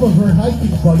the help of her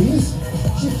hiking buddies,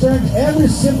 she turned every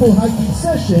simple hiking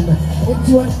session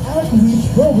into an outreach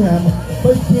program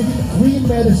by giving free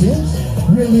medicines,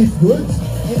 relief goods,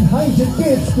 and hygiene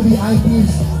kits to the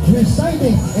IPs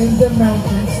residing in the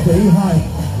mountains they hike.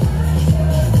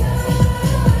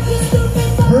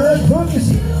 Her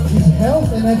advocacy is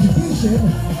health and education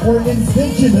for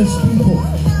indigenous people.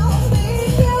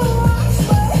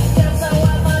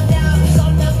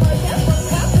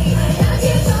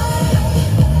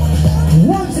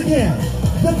 Once again,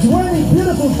 the 20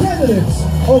 beautiful candidates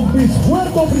of Miss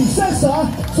Puerto Princesa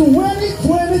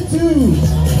 2022.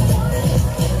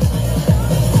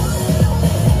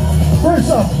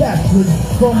 First off, backward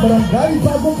from Barangay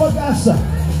Bagong Pag-asa,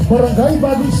 Barangay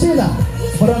Bagong Sila,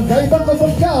 Barangay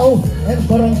Bangabangkao, and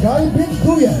Barangay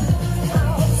Bintuyan,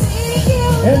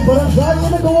 and Barangay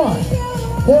Inagawan.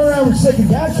 For our second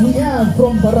batch, we have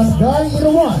from Barangay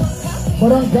Irawan,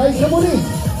 Barangay Kamuning,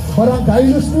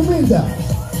 Barangay Luz Luminda,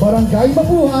 Barangay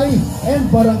Mabuhay, and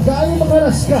Barangay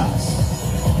Makaraskas.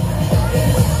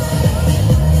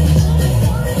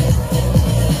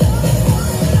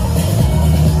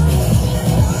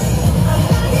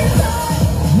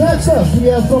 Next up, we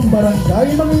have from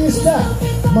Barangay Mangingisda,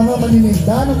 mga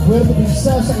manininda ng Puerto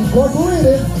Princesa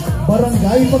Incorporated,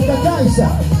 Barangay Magkakaisa,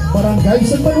 Barangay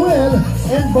San Manuel,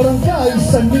 and Barangay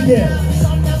San Miguel.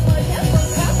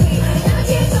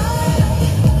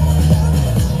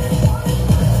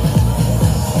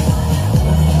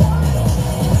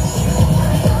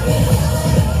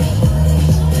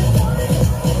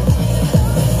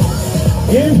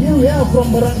 And here we have from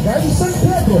Barangay San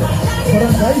Pedro,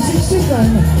 Barangay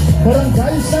Siksikan,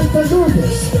 Barangay Santa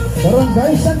Lourdes,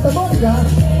 Barangay Santa Monica,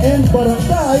 and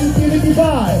Barangay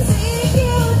Pilipibay.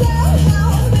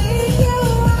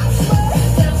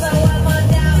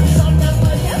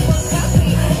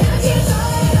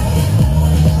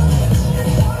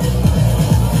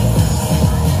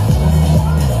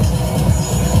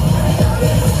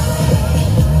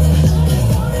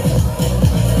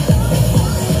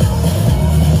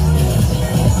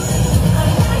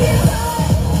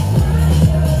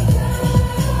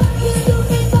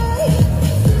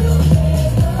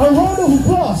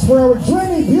 For our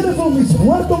 20 beautiful Miss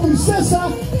Puerto Princesa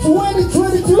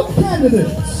 2022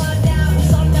 candidates.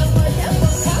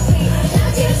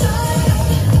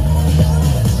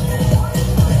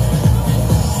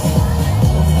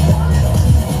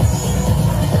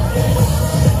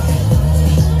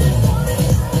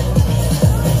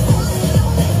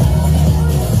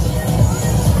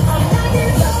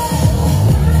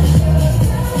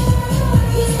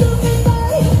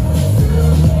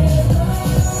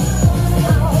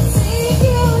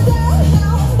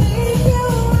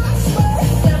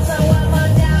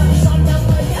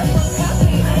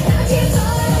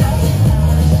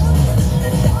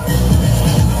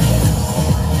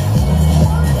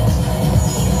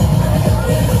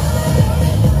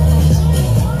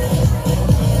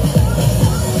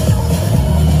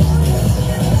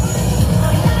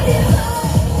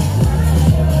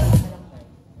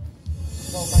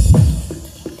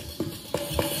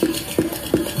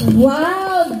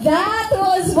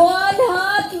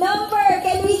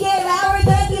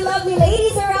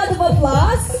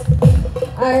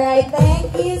 All right,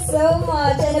 thank you so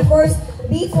much. And of course,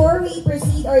 before we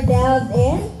proceed or delve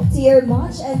in to your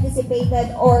much anticipated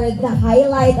or the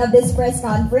highlight of this press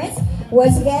conference,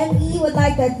 once again, we would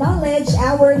like to acknowledge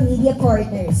our media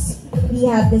partners. We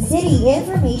have the City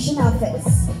Information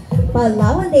Office,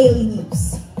 Palawan Daily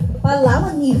News,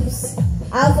 Palawan News,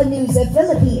 Alpha News of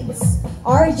Philippines,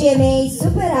 RGMA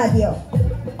Super Radio,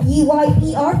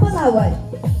 EYPR Palawan,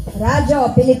 Radyo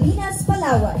Pilipinas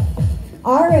Palawan,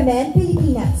 RMN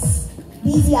Pilipinas,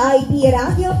 DZIP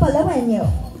Radio Palawenyo,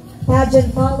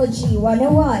 Pageantology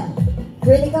 101,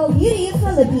 Critical Beauty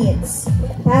Philippines,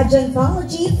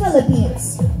 Pageantology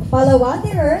Philippines,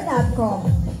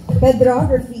 Palawanderer.com,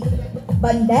 Pedrography,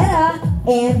 Bandera,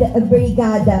 and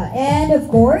Brigada. And of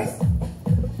course,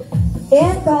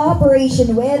 in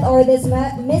cooperation with this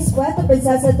Miss Puerto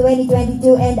Princesa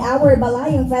 2022 and our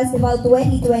Balayong Festival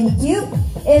 2022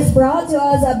 is brought to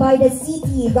us by the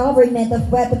city government of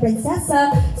Puerto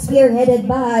Princesa, spearheaded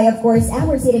by, of course,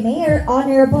 our city mayor,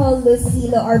 Honorable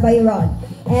Lucilo Arbairon,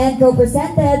 and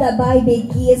co-presented by Big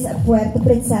Keys Puerto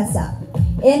Princesa.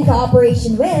 In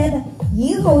cooperation with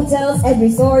U Hotels and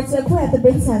Resorts of Puerto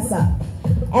Princesa,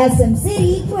 SM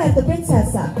City Puerto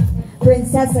Princesa,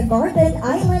 Princesa Garden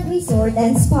Island Resort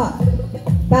and Spa,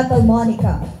 Battle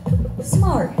Monica,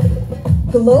 Smart,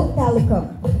 Globe Telecom,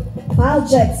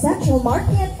 Palject Central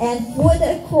Market and Food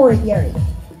Courtyard,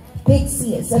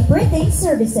 Pixies Printing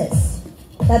Services,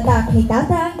 Tatak ni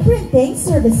Tatang Printing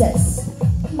Services,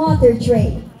 Motor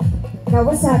Trade,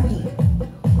 Kawasaki,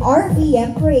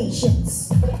 RVM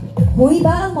Creations,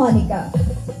 Huiba Monica,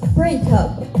 Print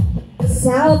Hub,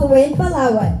 Southwind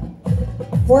Palawan,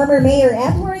 former Mayor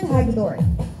Edward Hagedorn,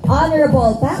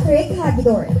 Honorable Patrick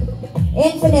Hagedorn,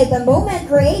 Infinite Moment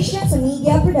Creations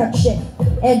Media Production,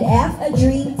 and F a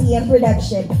Dream Team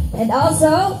Production. And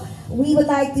also, we would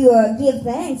like to give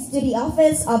thanks to the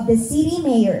Office of the City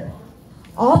Mayor,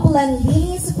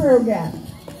 Oplandinis Program,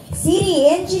 City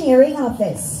Engineering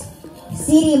Office,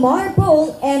 City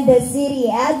Marpol, and the City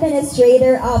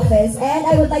Administrator Office. And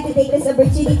I would like to take this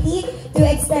opportunity to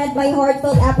extend my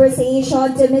heartfelt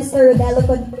appreciation to Mr. Rodelo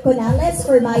Conales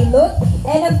for my look,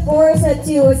 and of course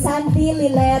to Sandy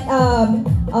Lilet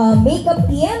makeup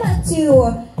team,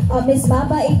 to Miss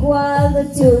Baba Igual,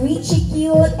 to Richie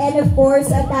Cute, and of course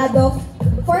Tado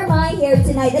for my hair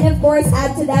tonight. And of course,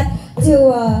 add to that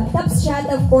to Tops Chat,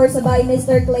 of course, by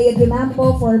Mr. Cleo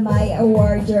Dimampo for my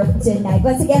wardrobe tonight.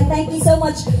 Once again, thank you so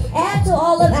much. And to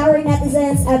all of our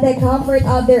netizens at the comfort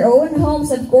of their own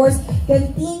homes, of course,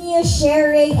 continue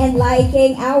sharing and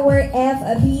liking our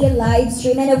FB live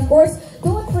stream. And of course,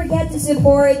 don't forget to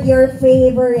support your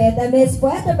favorite Miss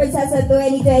Puerto Princesa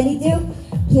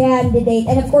 2022 candidate.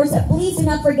 And of course, please do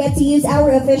not forget to use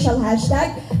our official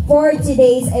hashtag for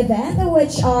today's event,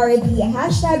 which are the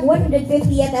hashtag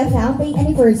 150th founding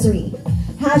anniversary,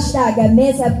 hashtag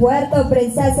Miss Puerto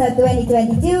Princesa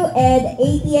 2022, and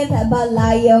 80th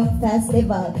Balayong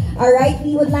Festival. Alright,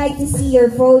 we would like to see your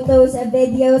photos,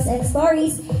 videos, and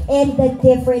stories in the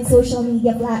different social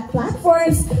media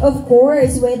platforms, of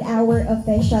course, with our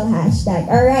official hashtag.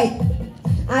 Alright,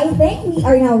 I think we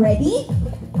are now ready.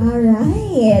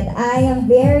 Alright, I am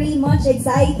very much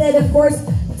excited, of course,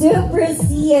 to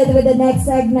proceed with the next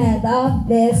segment of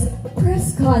this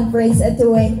press conference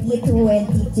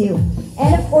 2022.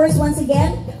 And of course, once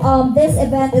again, this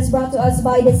event is brought to us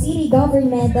by the city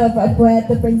government of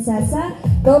Puerto Princesa,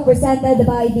 co-presented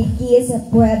by the Keys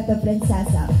Puerto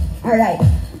Princesa. Alright,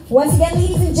 once again,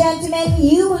 ladies and gentlemen,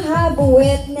 you have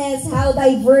witnessed how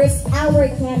diverse our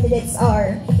candidates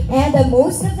are. And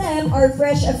most of them are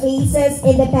fresh faces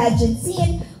in the pageant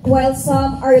scene, while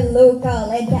some are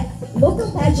local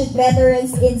pageant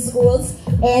veterans in schools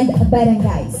and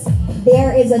barangays.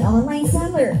 There is an online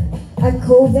seller, a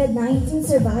COVID-19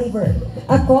 survivor,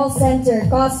 a call center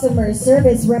customer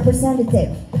service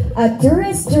representative, a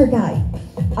tourist tour guide,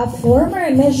 a former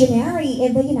missionary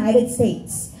in the United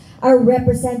States, a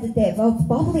representative of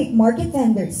public market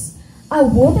vendors, a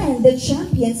woman that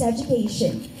champions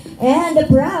education, and a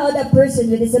proud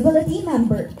person with disability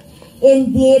member.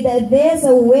 Indeed, these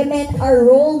women are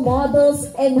role models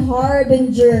and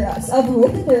harbingers of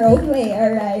hope in their own way,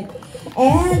 alright?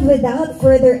 And without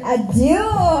further ado,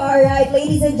 alright,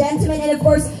 ladies and gentlemen, and of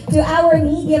course, to our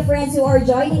media friends who are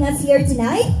joining us here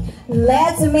tonight,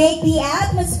 let's make the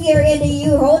atmosphere in the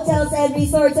U Hotels and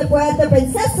Resorts of Puerto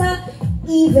Princesa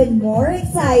even more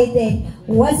exciting.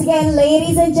 Once again,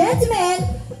 ladies and gentlemen,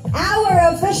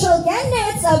 our official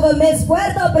candidates of Miss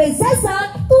Puerto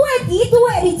Princesa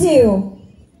 2022.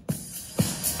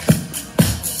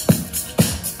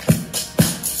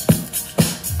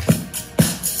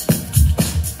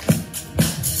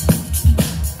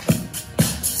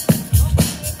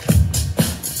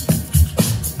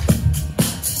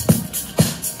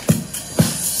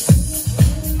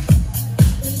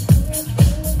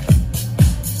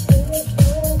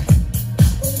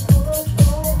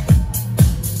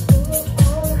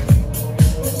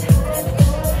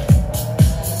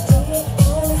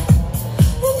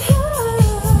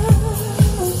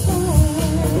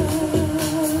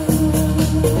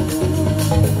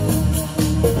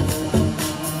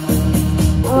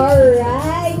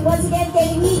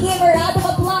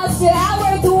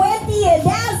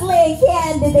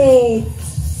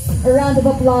 A round of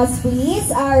applause,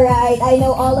 please. All right, I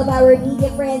know all of our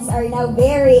media friends are now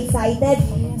very excited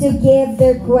to give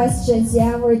their questions to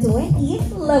our 20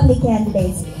 lovely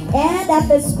candidates. And at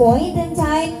this point in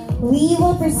time, we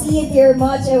will proceed to your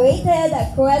much awaited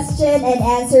question and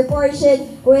answer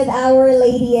portion with our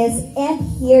ladies. And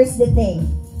here's the thing.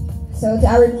 So to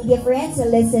our media friends,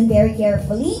 listen very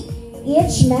carefully.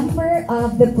 Each member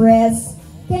of the press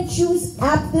can choose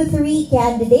up to 3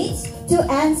 candidates to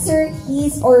answer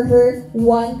his or her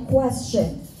one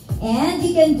question. And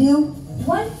you can do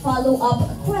one follow-up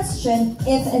question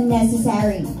if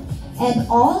necessary. And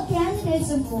all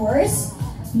candidates, of course,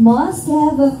 must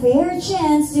have a fair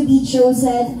chance to be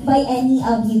chosen by any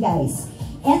of you guys.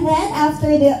 And then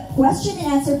after the question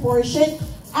and answer portion,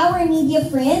 our media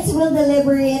friends will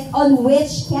deliberate on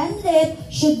which candidate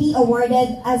should be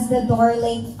awarded as the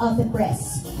darling of the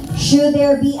press. Should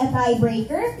there be a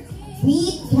tiebreaker?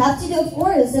 We have to do, of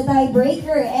course, a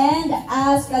tiebreaker and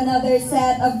ask another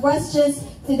set of questions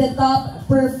to the top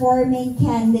performing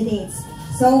candidates.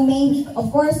 So maybe,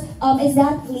 of course, is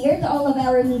that clear to all of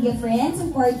our media friends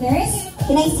and partners?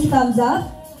 Can I see thumbs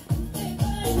up?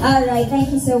 All right,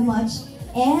 thank you so much.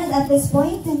 And at this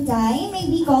point in time, may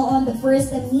we call on the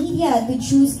first media to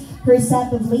choose her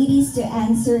set of ladies to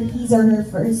answer his or her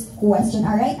first question.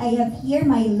 All right, I have here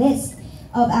my list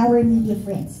of our media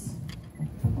friends.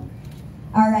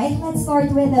 All right, let's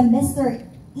start with Mr.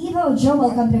 Ivo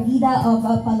Joel Cantravida of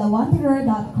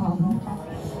palawanterror.com.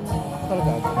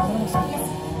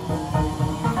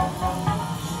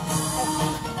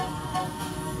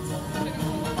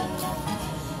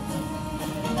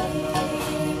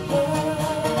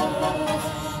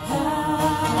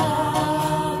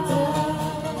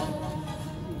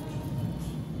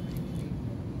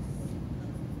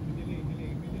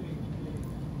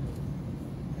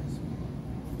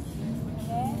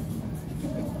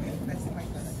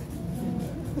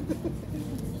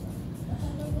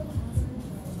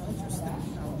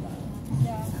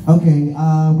 Okay,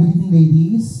 good evening,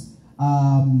 ladies.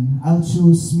 I'll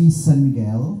choose Miss San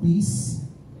Miguel, please.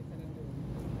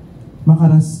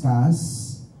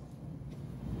 Makaraskas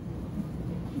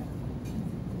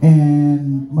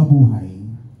and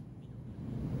mabuhay.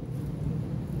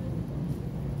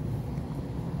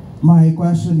 My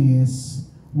question is,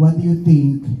 what do you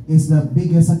think is the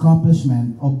biggest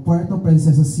accomplishment of Puerto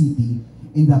Princesa City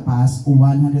in the past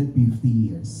 150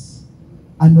 years?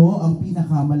 Ano ang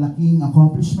pinakamalaking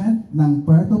accomplishment ng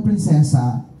Puerto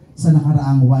Princesa sa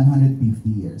nakaraang 150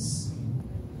 years?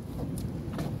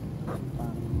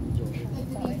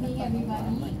 Good evening,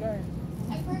 everybody.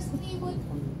 I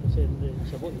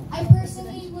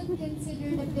personally would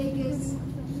consider the biggest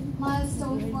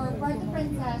milestone for Puerto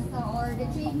Princesa, or the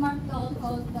trademark doll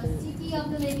called the City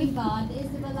of the Living God, is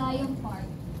the Balayong Park.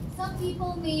 Some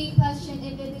people may question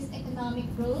if it is economic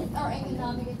growth or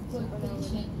economic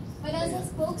exploitation. But as a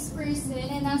spokesperson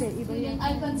and as a student,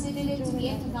 I consider it to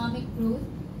be economic growth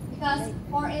because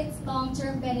for its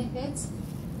long-term benefits.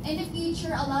 In the future,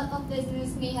 a lot of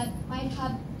business might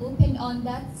have opened on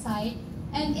that side.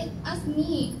 And as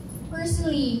me,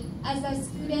 personally, as a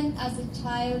student, as a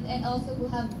child, and also who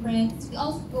have friends, we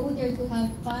also go there to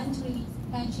have fun, to release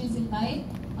tensions in life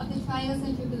of the trials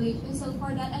and tribulations. So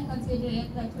for that, I consider it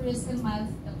the tourism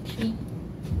milestone.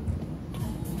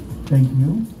 Thank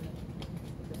you.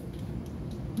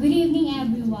 Good evening,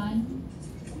 everyone.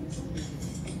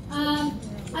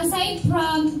 Aside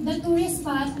from the tourist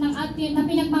spot na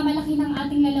pinagmamalaki ng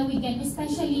ating lalawigan,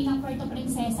 especially ng Puerto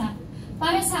Princesa,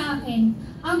 para sa akin,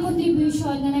 ang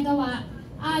contribution na nagawa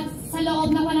at sa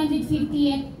loob ng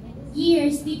 150th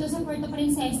years dito sa Puerto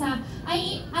Princesa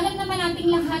ay alam naman nating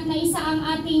lahat na isa ang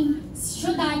ating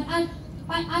syudad at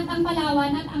ang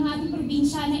Palawan at ang ating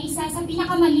probinsya na isa sa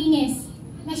pinakamalinis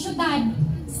na syudad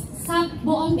sa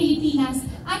buong Pilipinas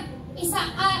at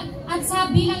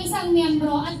sa bilang isang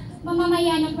miyembro at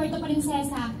mamamayan ng Puerto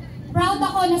Princesa, proud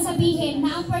ako na sabihin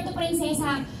na ang Puerto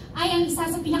Princesa ay ang isa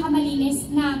sa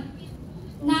pinakamalinis na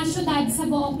syudad sa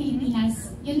buong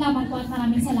Pilipinas. Yun lamang po at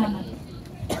maraming salamat.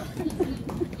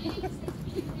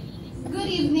 Good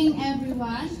evening,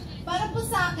 everyone. Para po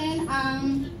sa akin,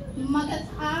 ang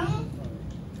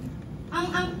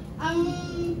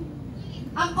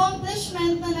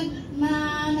accomplishment na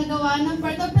nagawa ng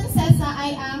Puerto Princesa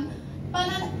ay ang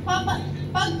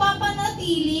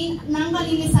pagpapanatili ng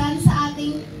kalinisan sa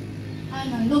ating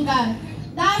lugar.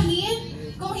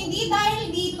 Kung hindi dahil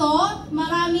dito,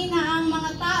 marami na ang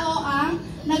mga tao ang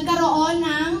nagkaroon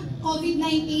ng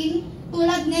COVID-19.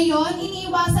 Tulad ngayon,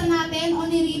 iniiwasan natin o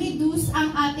nire-reduce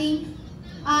ang ating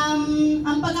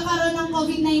ang pagkakaroon ng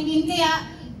COVID-19. Kaya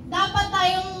dapat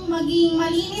tayong maging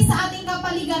malinis sa ating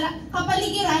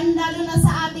kapaligiran, lalo na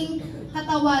sa ating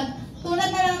katawan. Tulad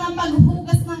na lang ng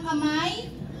paghugas ng kamay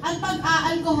at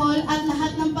pag-aalkohol at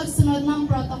lahat ng pagsunod ng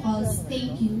protocols.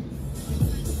 Thank you.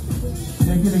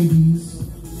 Thank you, ladies.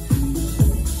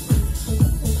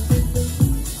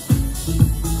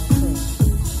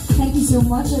 Thank you so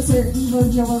much, Sir Ivo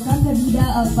Joel Cantavida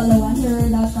of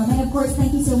PalawanHero.com. And of course,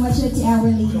 thank you so much to our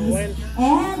ladies.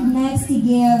 And next to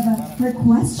give her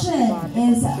question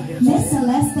is Miss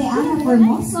Celeste Ana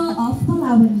Formoso of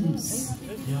Palawan News.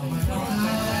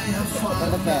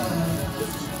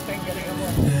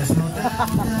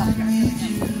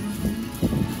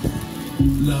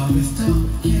 Love is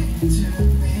talking to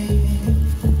me.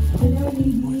 Hello,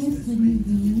 ladies. Good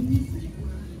evening.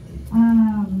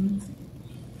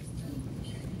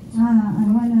 I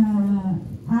wanna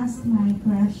ask my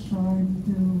question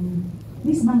to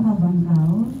Miss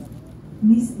Bangkaw,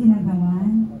 Miss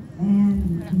Inagawan,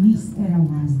 and Miss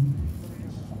Erawan.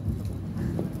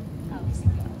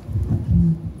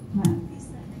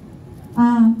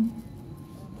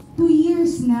 2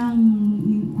 years nang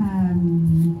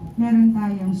meron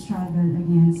tayong struggle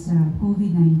against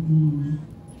COVID-19.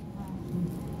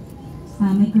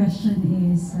 My question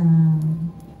is,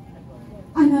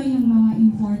 ano yung mga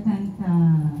important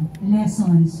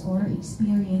lessons or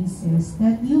experiences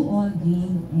that you all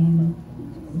gained in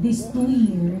these 2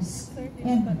 years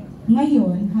and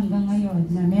ngayon, hanggang ngayon,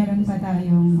 na meron pa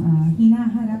tayong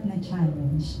hinaharap na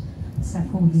challenge sa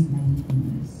COVID-19?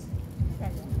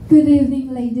 Good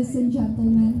evening, ladies and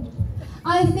gentlemen.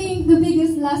 I think the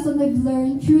biggest lesson I've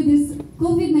learned through this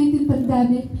COVID-19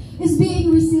 pandemic is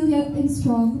being resilient and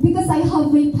strong because I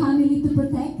have my family to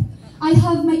protect. I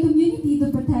have my community to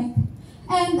protect.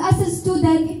 And as a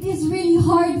student, it is really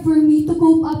hard for me to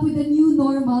cope up with the new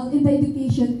normal in the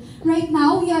education. Right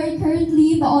now, we are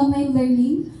currently in the online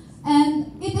learning, and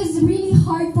it is really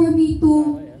hard for me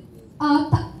to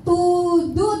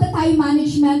do the time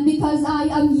management because I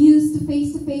am used to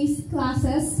face-to-face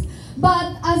classes.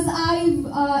 But as I've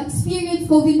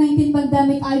experienced COVID-19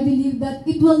 pandemic, I believe that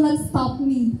it will not stop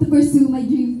me to pursue my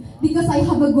dream because I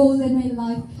have a goal in my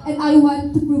life and I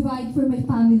want to provide for my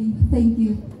family. Thank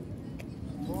you.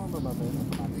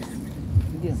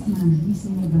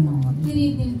 Good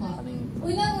evening po.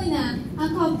 Unang-una,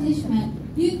 accomplishment.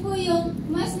 Yun po yung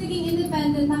mas naging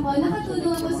independent ako.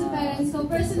 Nakatulong ako sa parents ko.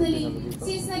 Personally,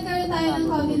 since nagkaroon tayo ng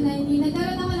COVID-19,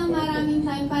 nagkaroon ako ng maraming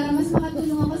time para mas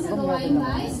makatulong ako sa gawain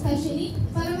bahay, especially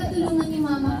para matulungan yung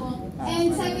mama ko.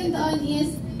 And second on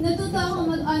is, natuto ako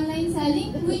mag-online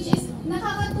selling, which is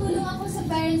nakakatulong ako sa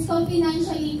parents ko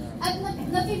financially at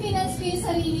napifinance ko yung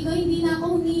sarili ko. Hindi na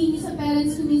ako humihingi sa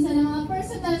parents ko minsan ng mga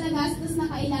personal na gastos na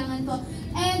kailangan ko.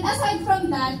 And aside from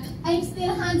that, I'm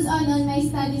still hands-on on my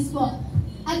studies po.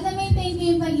 At na-maintain ko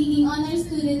yung pagiging honor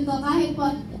student ko kahit po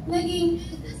naging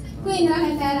queen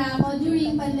raketera ako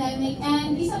during pandemic.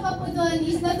 And isa pa po doon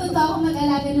is natuto ako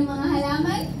mag-alaga ng mga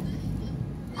halaman.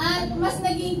 At mas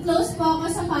naging close po ako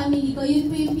sa family ko.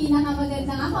 Yun po yung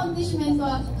pinakamagandang accomplishment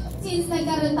ko since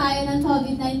nagkaroon tayo ng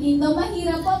COVID-19. Though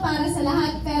mahirap po para sa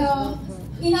lahat, pero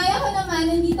inaya ko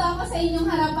naman, nandito ako sa inyong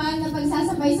harapan na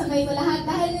pagsasabay-sabay ko lahat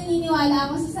dahil naniniwala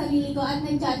ako sa sarili ko at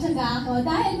nagtsatsaga ako.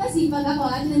 Dahil masipag ako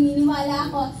at naniniwala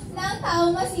ako na ang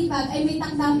taong masipag ay may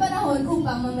takdang panahon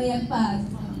upang mamayagpag.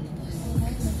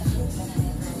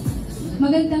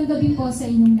 Magandang gabi po sa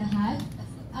inyong lahat.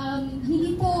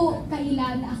 Hindi po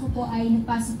kailan ako po ay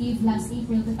nag-positive last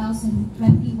April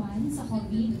 2021 sa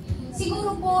COVID.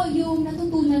 Siguro po yung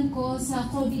natutunan ko sa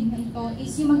COVID na ito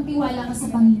is yung magtiwala ka sa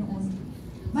Panginoon.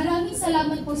 Maraming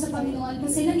salamat po sa Panginoon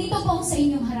kasi nandito po ako sa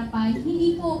inyong harapan.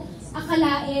 Hindi po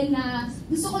akalain na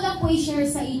gusto ko lang po i-share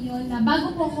sa inyo na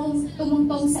bago po akong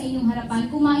tumungtong sa inyong harapan,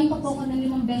 kumain pa po ako ng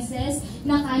 5 beses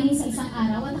na kanin sa isang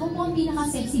araw at ako po ang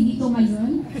pinaka-sexy dito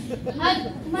ngayon.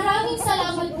 At maraming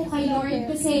salamat po kay Lord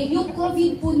kasi yung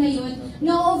COVID po na yun,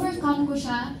 na-overcome ko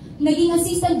siya. Naging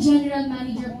assistant general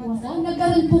manager po ako.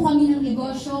 Nagkaroon po kami ng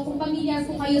negosyo. Kung pamilyar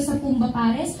po kayo sa Pumba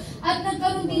Pares. At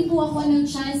nagkaroon din po ako ng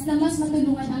chance na mas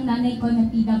matulungan ang nanay ko na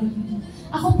PWD.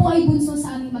 Ako po ay bunso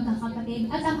sa aming magkakapatid.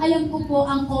 At ang alam ko po,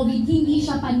 ang COVID, hindi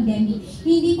siya pandemic.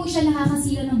 Hindi po siya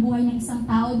nakakasira ng buhay ng isang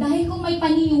tao. Dahil kung may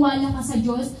paniniwala ka sa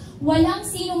Diyos, walang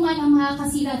sino man ang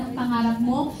makakasira ng pangarap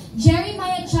mo.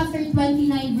 Jeremiah chapter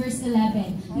 29 verse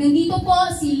 11. Nandito po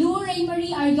si Lou Ray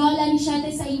Marie Ariola Nichete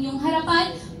sa inyong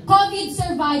harapan. COVID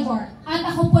survivor. At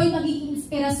ako po ay magiging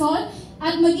inspirasyon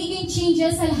at magiging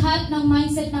changes sa lahat ng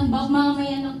mindset ng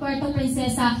mamamayan ng Puerto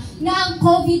Princesa na ang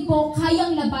COVID po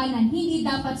kayang labanan, hindi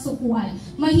dapat sukuan.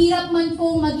 Mahirap man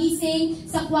pong magising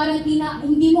sa kwarantina,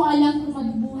 hindi mo alam kung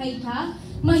mabubuhay ka.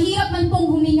 Mahirap man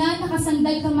pong huminga,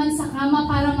 nakasandal ka man sa kama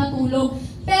para matulog.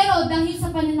 Pero dahil sa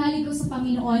pananalig ko sa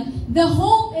Panginoon, the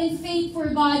hope and faith for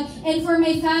God and for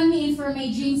my family and for my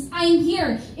dreams, I'm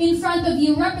here in front of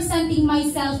you representing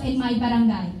myself and my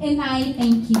barangay. And I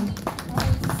thank you.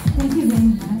 Thank you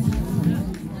very much.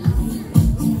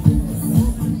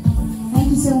 Thank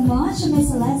you so much,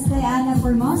 Ms. Celeste Ana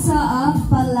Formosa of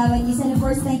Palawan. And of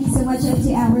course, thank you so much to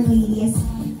our ladies.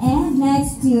 And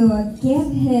next to give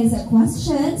his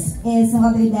questions is no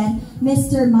other than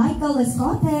Mr. Michael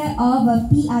Escote of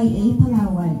PIA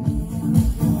Palawan.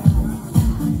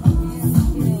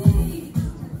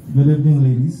 Good evening,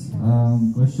 ladies.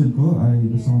 Question ko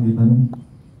ay gusto kong itanong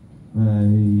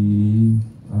kay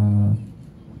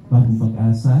Bagong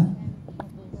Pag-asa,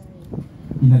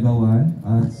 Inagawan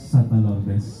at Santa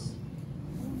Lourdes.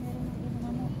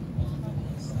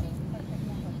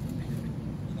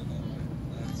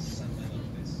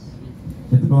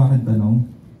 Ito po aking tanong,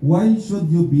 why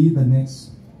should you be the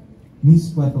next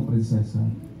Miss Puerto Princesa?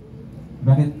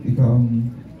 Bakit ikaw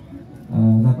ang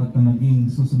dapat na maging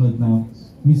susunod na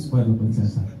Miss Puerto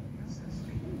Princesa?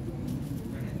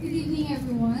 Good evening,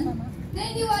 everyone.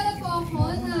 Naniniwala po ako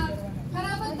na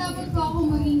karapat-dapat po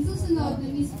ako maging susunod na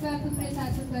Miss Puerto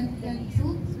Princesa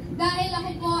 2022 dahil ako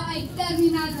po ay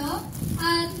determinado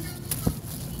at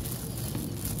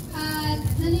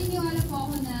naniniwala po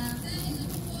ako na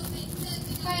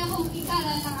kaya kong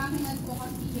ikalat ang aking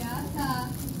advokasya sa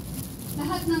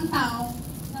lahat ng tao.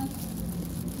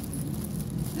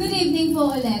 Good evening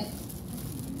po ulit.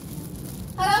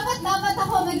 Karapat dapat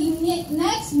ako maging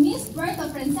next Miss Puerto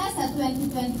Princesa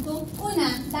 2022. Una,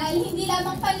 dahil hindi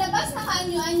lamang panlabas na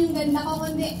kaanyo-anyong ganda ko,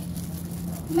 kundi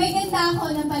may ganda ako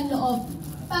na panloob.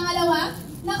 Pangalawa,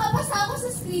 nakapasa ako sa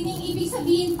screening, ibig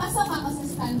sabihin pasok ako sa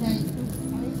standard.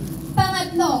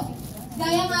 Pangatlo,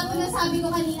 gaya nga po na sabi ko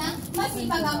kanina,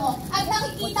 masipag ako. At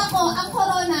nakikita ko ang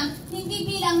corona hindi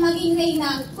bilang maging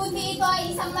reyna, kundi ito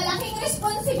ay isang malaking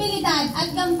responsibilidad at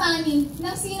gampanin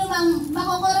ng sino mang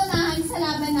makokoronahan sa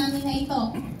laban namin na ito.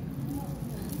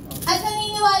 At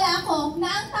naniniwala ako na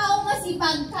ang taong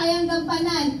masipag kayang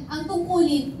gampanan ang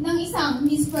tungkulin ng isang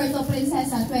Miss Puerto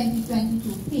Princesa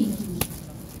 2022. Thank you.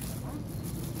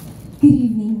 Good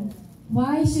evening.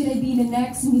 Why should I be the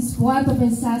next Miss Puerto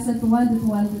Princesa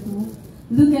 2022?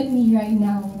 Look at me right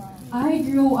now. I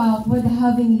grew up with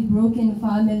having a broken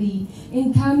family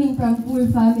and coming from poor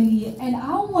family, and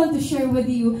I want to share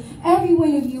with you, every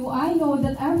one of you, I know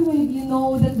that every one of you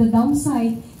know that the dump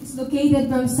site is located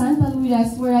from Santa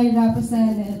Lourdes where I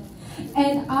represented.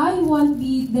 And I want to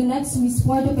be the next Miss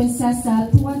Puerto Princesa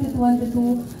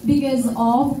 2022 because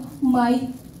of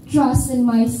my trust in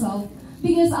myself.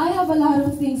 Because I have a lot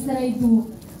of things that I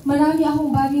do. Marami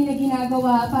akong bagay na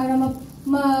ginagawa para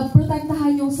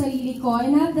maprotektahan yung sarili ko.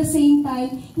 And at the same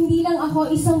time, hindi lang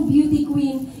ako isang beauty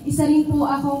queen, isa rin po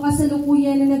akong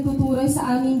kasalukuyan na nagtuturo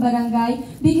sa aming barangay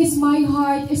because my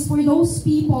heart is for those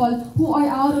people who are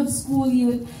out of school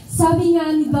youth. Sabi nga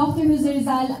ni Dr. Jose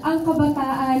Rizal, ang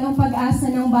kabataan ang pag-asa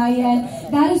ng bayan.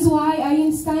 That is why I am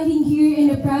standing here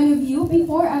in front of you.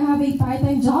 Before, I have a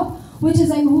part-time job, which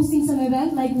is I'm hosting some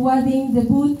event like wedding,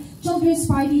 debut, children's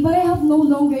party, but I have no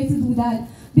longer to do that.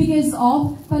 Because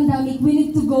of pandemic, we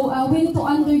need to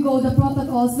undergo the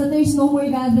protocols that there's no more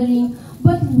gathering.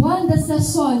 But one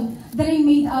decision that I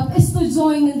made up is to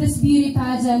join in this beauty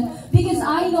pageant because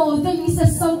I know there is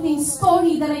something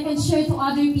story that I can share to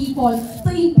other people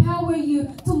to empower you,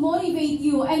 to motivate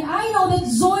you. And I know that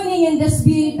joining in this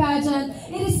beauty pageant,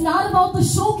 it is not about to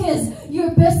showcase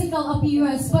your physical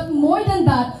appearance, but more than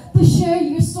that, to share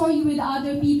your story with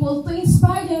other people, to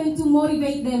inspire them and to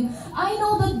motivate them. I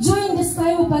know that during this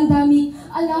time of pandemic,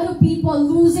 a lot of people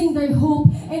losing their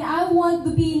hope, and I want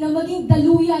to be na maging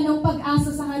daluyan ng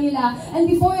pag-asa sa kanila. And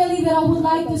before I leave it, I would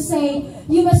like to say,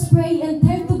 you must pray and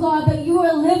thank to God that you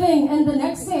are living in the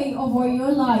next day of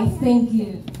your life. Thank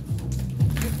you.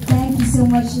 Thank you so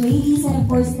much, ladies. And of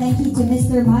course, thank you to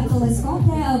Mr. Michael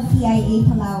Escote of PIA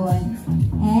Palawan.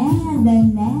 And the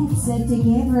next to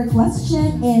give her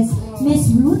question is Miss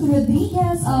Ruth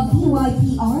Rodriguez of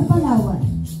PYPR Palawan.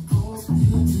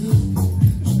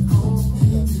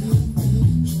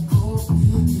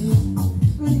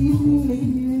 Good evening,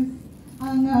 ladies.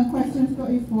 Ang questions ko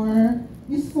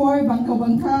is for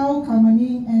Bangkaw,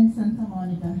 Kamaning, and Santa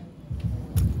Monica.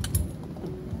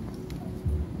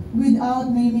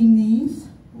 Without naming names,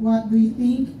 what do you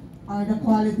think are the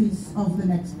qualities of the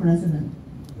next president?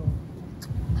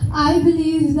 I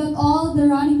believe that all the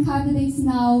running candidates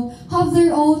now have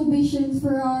their own visions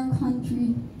for our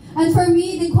country. And for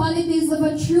me, the qualities of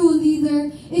a true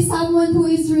leader is someone who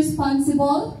is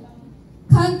responsible,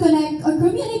 can connect or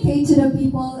communicate to the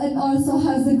people, and also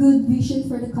has a good vision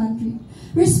for the country.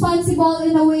 Responsible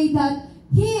in a way that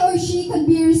he or she can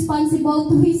be responsible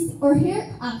to his or her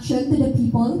action to the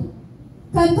people,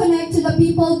 can connect to the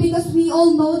people, because we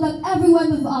all know that every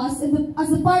one of us,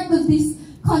 as a part of this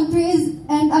country,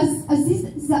 and as a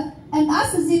citizen,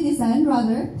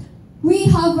 we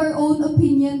have our own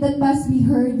opinion that must be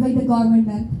heard by the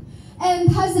government,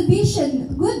 and has a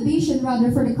vision, good vision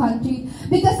for the country.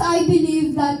 Because I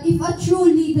believe that if a true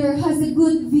leader has a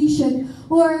good vision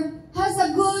or has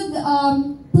a good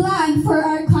plan for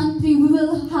our country, we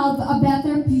will have a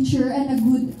better future and a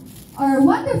good or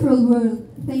wonderful world.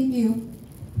 Thank you.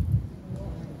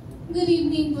 Good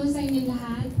evening po sa inyo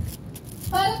lahat.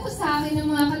 Para po sa akin, ang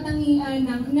mga katangian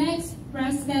ng next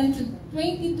President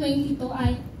 2022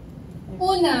 ay: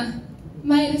 una,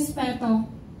 may respeto.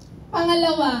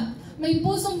 Pangalawa, may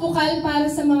pusong bukal para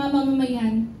sa mga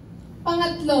mamamayan.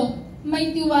 Pangatlo,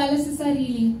 may tiwala sa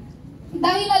sarili.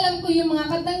 Dahil alam ko yung mga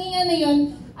katangian na yun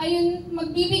ay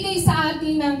magbibigay sa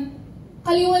atin ng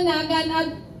kaliwanagan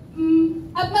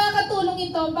at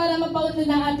makakatulong ito para mapaunlad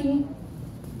ang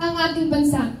ating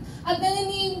bansa. At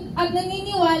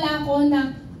naniniwala ako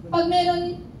na pag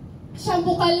meron siyang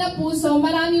bukal na puso,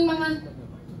 maraming mga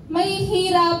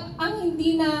mahihirap ang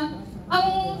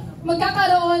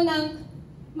magkakaroon ng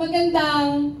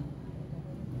magandang,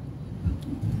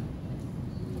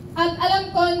 at alam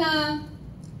ko na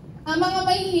ang mga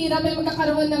mahihirap ay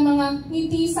magkakaroon ng mga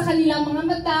ngiti sa kanilang mga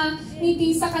mata,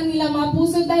 ngiti sa kanilang mga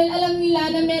puso, dahil alam nila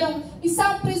na merong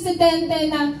isang presidente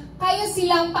na kaya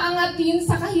silang paangatin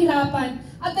sa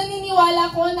kahirapan. At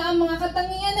naniniwala ko na ang mga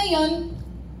katangian na yon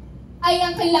ay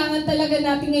ang kailangan talaga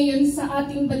natin ngayon sa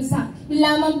ating bansa. Yun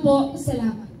lamang po.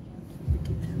 Salamat.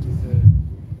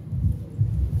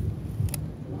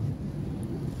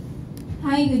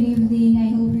 Hi, good evening. I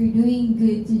hope you're doing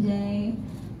good today.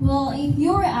 Well, if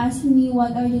you were asking me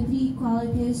what are the 3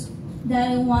 qualities that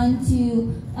I want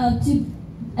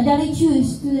that I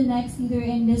choose to the next leader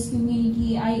in this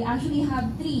community, I actually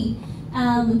have 3.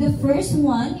 The first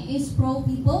one is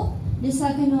pro-people, the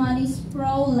second one is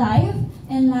pro-life,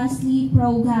 and lastly,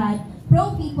 pro-God.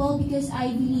 Pro-people because I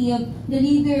believe the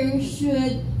leader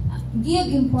should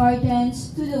give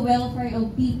importance to the welfare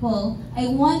of people. I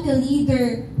want a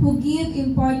leader who give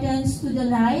importance to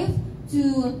the life,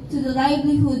 to the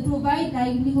livelihood, provide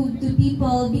livelihood to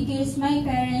people, because my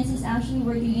parents is actually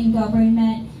working in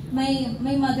government.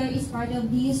 My mother is part of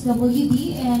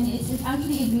DSWD, and it's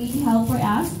actually a great help for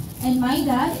us. And my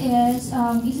dad is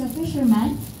a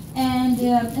fisherman. And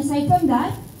aside from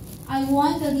that, I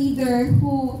want a leader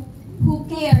who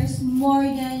cares more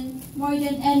than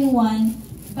anyone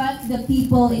but the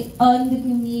people on the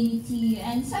community.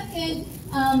 And second,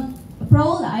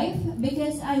 pro-life,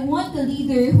 because I want a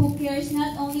leader who cares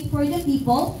not only for the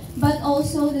people, but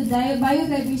also the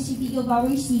biodiversity of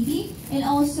our city, and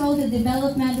also the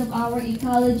development of our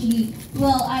ecology.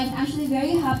 Well, I'm actually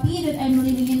very happy that I'm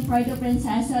living in Puerto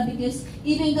Princesa, because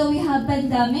even though we have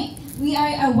pandemic, we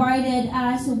are awarded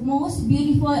as the most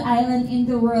beautiful island in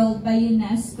the world by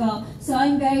UNESCO. So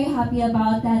I'm very happy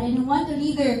about that, and I want a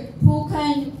leader who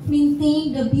can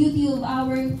maintain the beauty of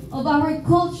our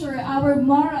culture, our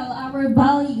moral, our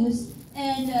values,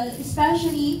 and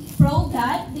especially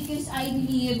pro-God, because I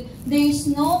believe there is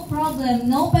no problem,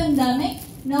 no pandemic,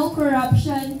 no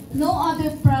corruption, no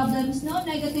other problems, no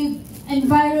negative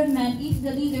environment if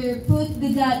the leader put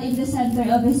the God in the center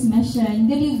of his mission.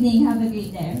 Good evening. Have a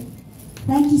great day.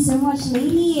 Thank you so much,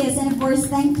 ladies. And of course,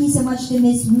 thank you so much to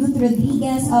Miss Ruth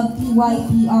Rodriguez of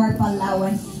TYPR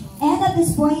Palawan. And at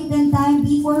this point in time,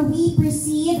 before we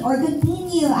proceed or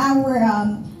continue our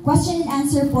question and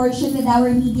answer portion with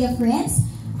our media friends,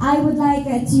 I would like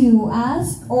to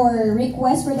ask or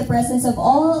request for the presence of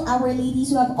all our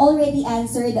ladies who have already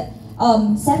answered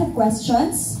set of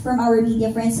questions from our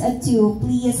media friends to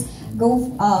please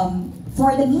go,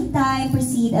 for the meantime,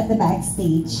 proceed at the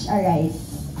backstage. All right.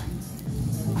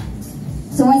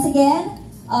 So once again,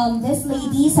 these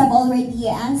ladies have already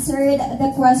answered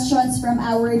the questions from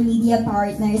our media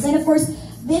partners. And of course,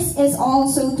 this is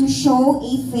also to show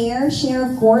a fair share,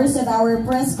 of course, of our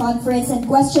press conference and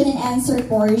question and answer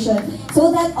portion,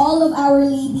 so that all of our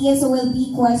ladies will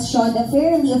be questioned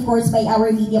fairly, of course, by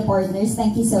our media partners.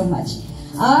 Thank you so much.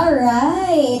 All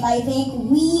right, I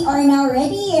think we are now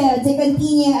ready to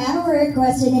continue our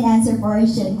question and answer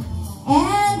portion.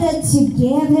 And to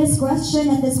give his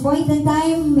question at this point in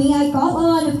time, may I call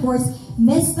on, of course,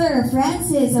 Mr.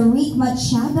 Francis Rick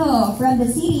Machado from the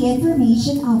City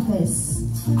Information Office.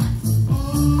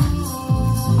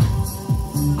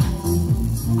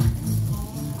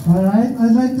 All right,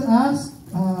 I'd like to ask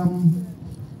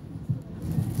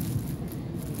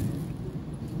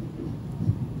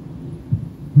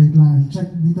check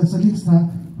dito sa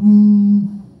lista.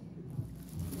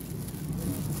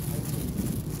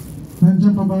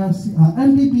 Nandiyan pa ba si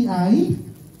MPPI,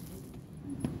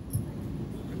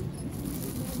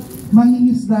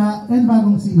 mangingisda, and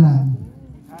bagong silang.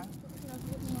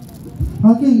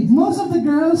 Okay, most of the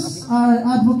girls are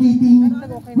advocating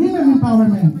women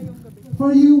empowerment.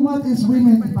 For you, what is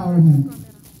women empowerment?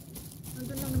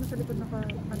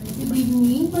 Good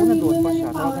evening. For me, women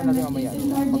empowerment is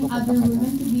encouraging other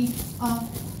women to be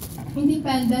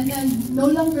independent and no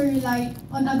longer rely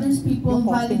on others people's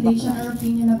validation or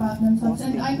opinion about themselves.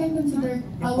 And I can consider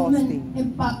a woman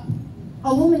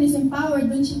is empowered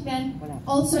when she can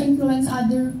also influence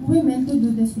other women to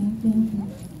do the same thing.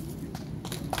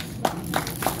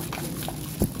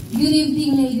 Good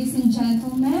evening, ladies and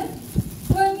gentlemen.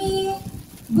 For me,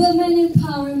 women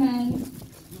empowerment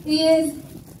is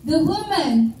the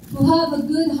woman who have a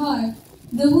good heart,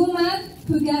 the woman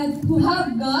who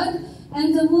have God,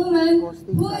 and the woman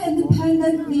who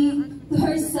independently to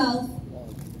herself.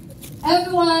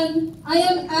 Everyone, I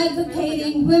am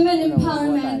advocating women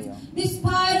empowerment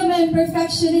despite of my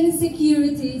imperfection and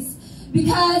insecurities,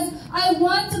 because I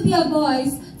want to be a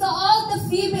voice to all the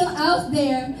female out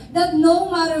there that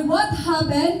no matter what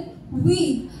happened,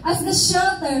 we, as the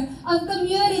shelter of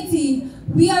community,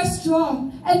 we are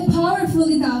strong and powerful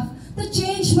enough to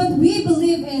change what we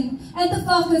believe in and to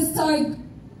focus our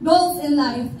goals in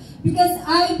life. Because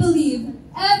I believe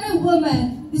every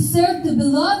woman deserves to be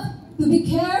loved, to be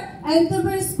cared, and to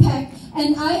be respected.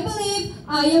 And I believe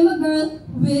I am a girl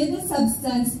with a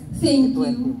substance. Thank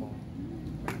you.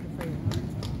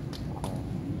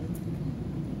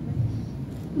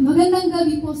 Magandang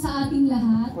gabi po sa ating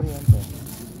lahat.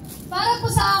 Para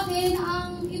po sa akin,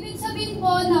 ang ibig sabihin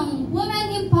po ng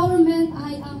women empowerment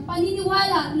ay ang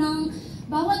paniniwala ng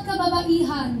bawat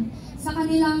kababaihan sa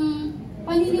kanilang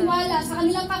paniniwala, sa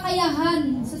kanilang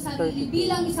kakayahan sa sarili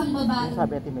bilang isang babae.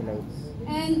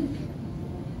 And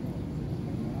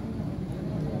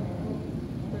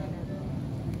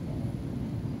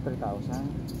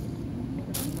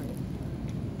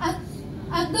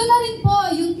At doon na rin po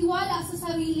yung tiwala sa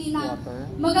sarili na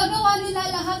magagawa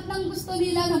nila lahat ng gusto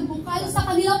nila ng bukal sa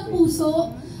kanilang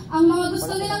puso, ang mga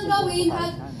gusto nilang gawin,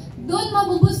 at doon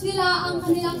mabubus nila ang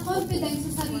kanilang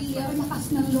confidence sa sarili o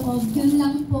lakas ng loob. Yun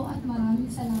lang po at maraming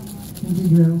salamat. Thank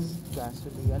you, girls.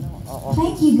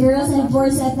 Thank you, girls. And of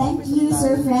course, thank you,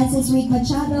 Sir Francis Rick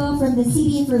Machado from the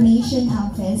City Information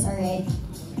Office. All right.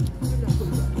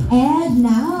 And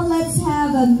now, let's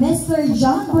have Mr.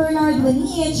 John Bernard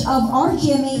Winich of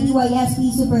RGMA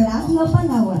DYSP Superlatio,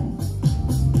 Palawan.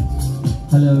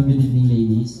 Hello, good evening,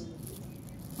 ladies.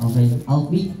 Okay,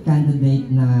 I'll pick candidate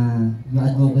na yung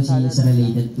advocacy is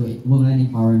related to women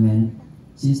empowerment.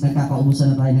 Since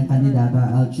nagkakaubusan na tayo ng kandidata,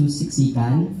 I'll choose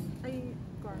Siksikan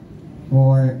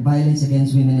for violence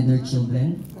against women and their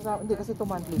children.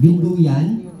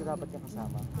 Binduyan.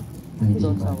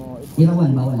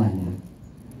 Irawan ba? Wala na.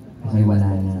 Okay,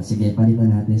 wala na. Sige,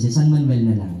 palitan natin. Si San Manuel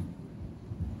na lang.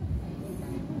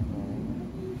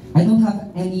 I don't have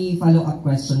any follow-up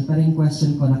question, pero yung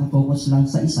question ko nakafocus lang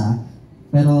sa isa,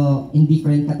 pero in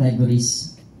different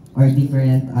categories or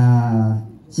different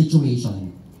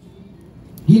situation.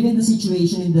 Given the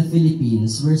situation in the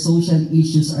Philippines, where social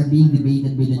issues are being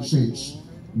debated by the church,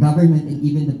 government, and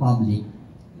even the public,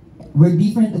 where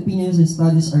different opinions and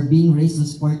studies are being raised to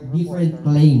support different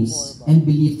claims and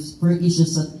beliefs for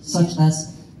issues such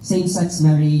as same-sex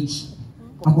marriage,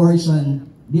 abortion,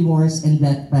 divorce, and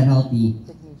death penalty.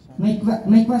 My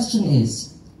question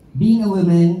is, being a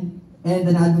woman and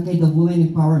an advocate of women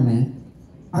empowerment,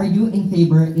 are you in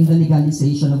favor in the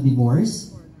legalization of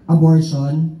divorce,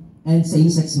 abortion, and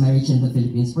same-sex marriage in the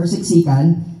Philippines? For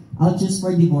Siksikan, I'll choose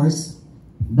for divorce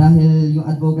dahil yung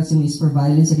advocacy mo is for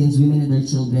violence against women and their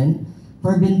children.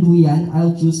 For Binduyan,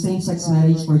 I'll choose same-sex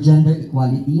marriage for gender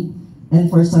equality. And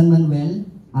for San Manuel,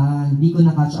 hindi ko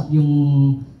na-catch up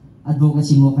yung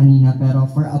advocacy mo kanina, pero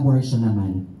for abortion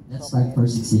naman. Let's start for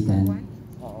Siksikan.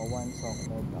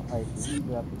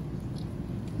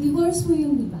 Divorce po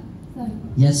yung, di ba? Sorry.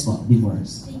 Yes po,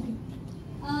 divorce. Thank you.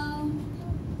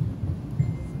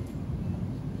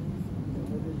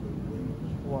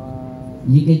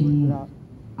 You can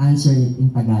answer it in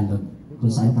Tagalog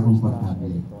kung saan ka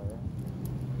komportable.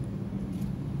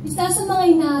 Isa sa mga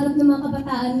hinaharap ng mga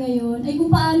kabataan ngayon ay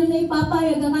kung paano na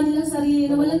ipapayag ang kanilang sarili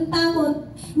na walang takot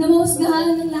na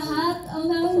mahusgahan ng lahat ang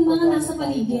mga nasa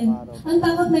paligid. Ang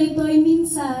takot na ito ay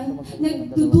minsan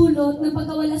nagdudulot ng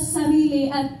pagkawala sa sarili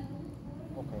at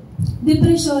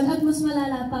depresyon, at mas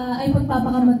malala pa ay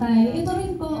pagpapakamatay. Ito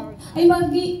rin po ay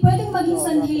pwedeng maging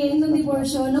sanhi ng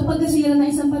diborsyo, ng pagkasira ng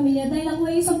isang pamilya dahil ako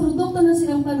ay isang produkto ng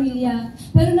silang pamilya.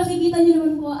 Pero nakikita niyo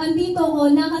naman po, andito ako,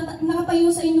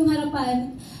 nakatayo sa inyong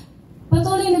harapan,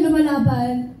 patuloy na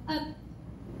lumalaban, at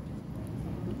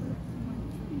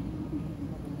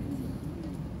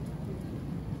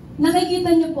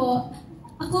nakikita niyo po,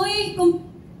 ako ay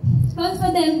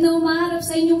confident na umaharap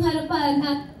sa inyong harapan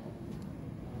at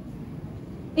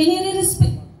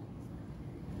inire-respect.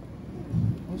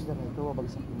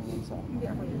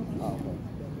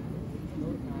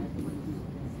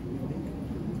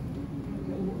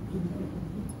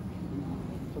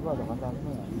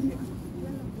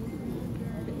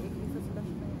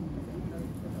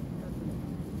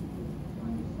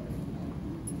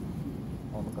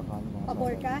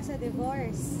 Pabor ka sa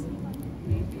divorce?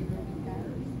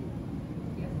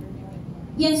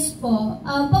 Yes po.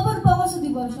 Pabor po ako sa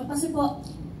diborsyo kasi po,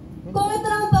 kung ito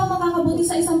lang po ang makakabuti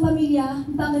sa isang pamilya,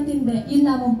 bakit hindi? Yun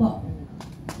lamang po.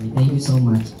 Okay, thank you so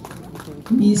much.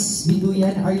 Miss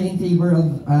Biduyan, are you in favor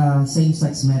of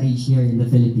same-sex marriage here in the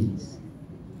Philippines?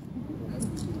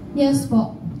 Yes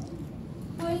po.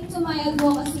 According to my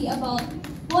advocacy about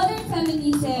modern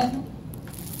feminism,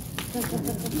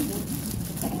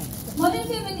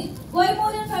 why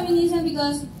modern feminism?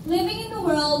 Because living in a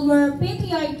world where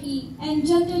patriarchy and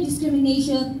gender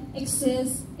discrimination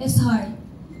exists is hard.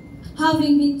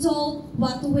 Having been told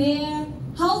what to wear,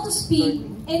 how to speak,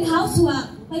 and how to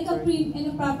act like a prim and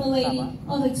a proper lady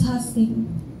of exhausting.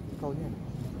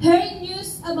 Hearing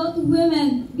news about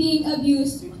women being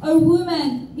abused or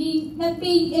women not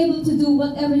being able to do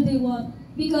whatever they want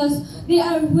because they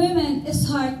are women is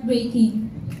heartbreaking.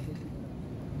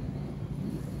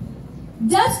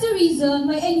 That's the reason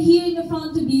why I'm here in the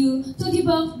front of you to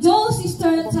debunk those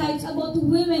stereotypes about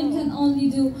women can only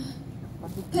do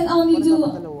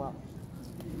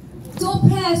to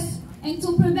oppress and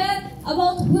to prevent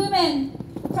about women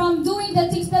from doing the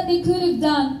things that they could have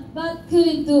done but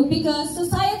couldn't do because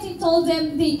society told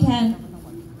them they can.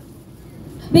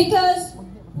 Because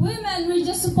women were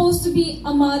just supposed to be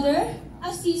a mother,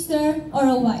 a sister, or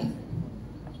a wife.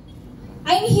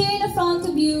 I'm here in the front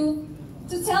of you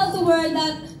to tell the world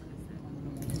that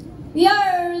we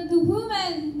are the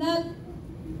women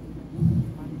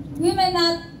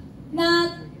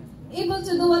not able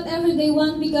to do whatever they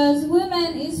want because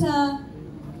women is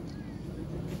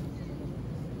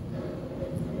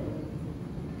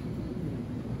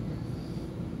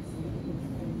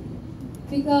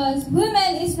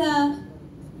a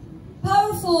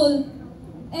powerful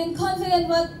and confident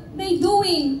what they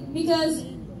doing because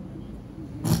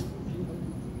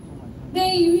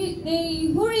they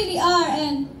who really are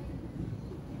and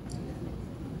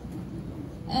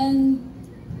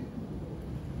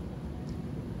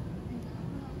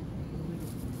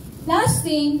last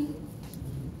thing,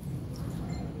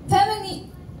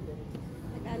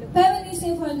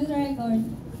 feminism for the record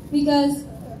because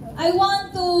I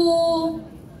want to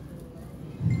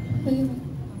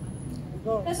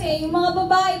kasi yung mga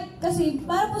babae kasi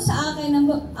para po sa akin ang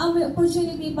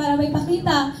opportunity para may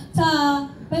pakita sa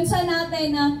bansa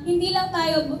natin na hindi lang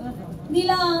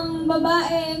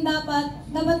babae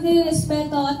dapat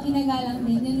nirespeto at inagalang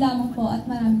din. Yun lamang po at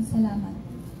maraming salamat.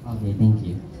 Okay, thank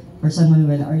you. Person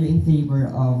Manuel, are you in favor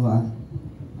of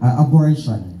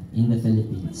abortion in the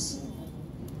Philippines?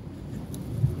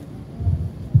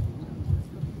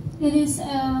 It is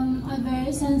a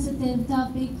very sensitive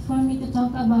topic for me to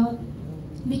talk about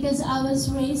because I was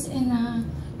raised in a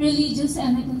religious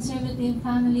and a conservative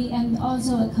family and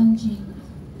also a country.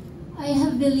 I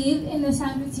have believed in the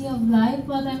sanctity of life,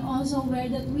 but I'm also aware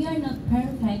that we are not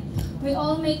perfect. We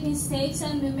all make mistakes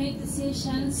and we make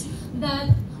decisions that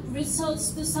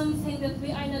results to something that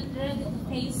we are not ready to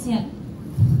face yet.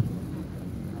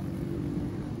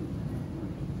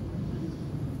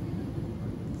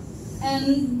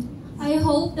 And I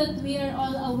hope that we are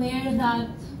all aware that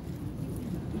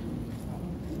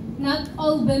not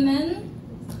all women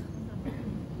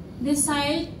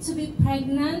desire to be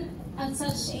pregnant at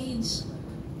such age,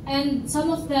 and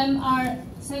some of them are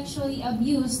sexually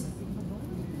abused.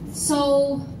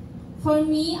 So, for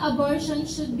me, abortion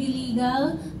should be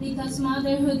legal because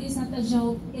motherhood is not a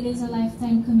joke, it is a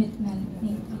lifetime commitment.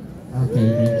 Thank you.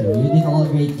 Okay, thank you. You did all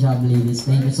great job, ladies.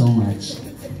 Thank you so much.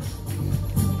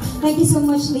 Thank you so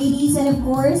much, ladies. And of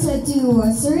course, to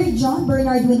Sir John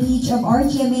Bernard Winich of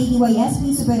RGMA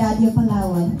DYSP Super Radio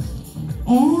Palawan.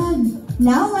 And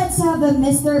now let's have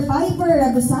Mr. Piper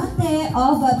Agusante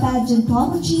of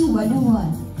Pageantology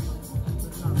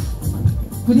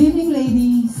 101. Good evening,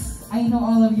 ladies. I know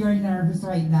all of you are nervous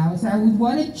right now, so I would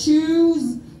want to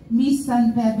choose Miss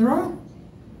San Pedro.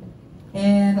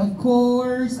 And of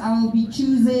course, I'll be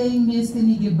choosing Miss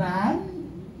Tinigiban.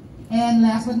 And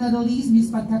last but not the least, Miss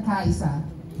Pagkakaisa.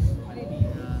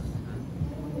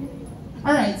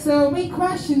 Alright, so my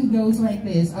question goes like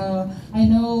this. I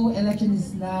know election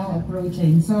is now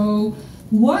approaching. So,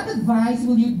 what advice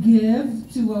will you give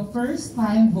to a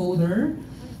first-time voter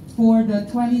for the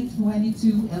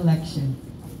 2022 election?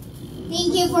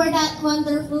 Thank you for that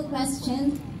wonderful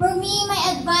question. For me, my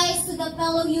advice to the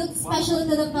fellow youth, especially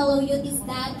to the fellow youth, is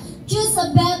that choose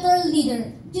a better leader.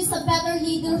 Choose a better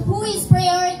leader who is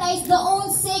prioritize the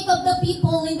own sake of the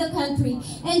people in the country.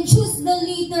 And choose the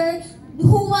leader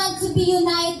who wants to be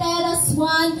united as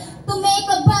one to make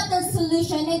a better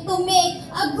solution and to make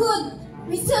a good,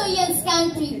 resilient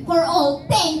country for all.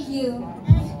 Thank you.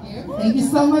 Thank you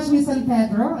so much, Miss San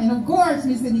Pedro. And of course,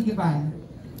 Miss Tinigiban.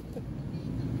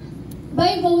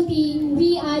 By voting,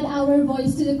 we add our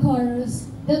voice to the chorus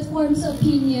that forms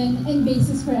opinion and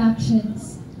basis for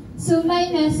actions. So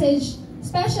my message,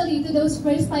 especially to those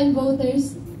first-time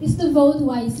voters, is to vote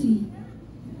wisely.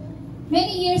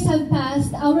 Many years have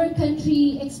passed, our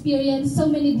country experienced so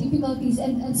many difficulties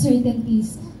and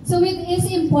uncertainties. So it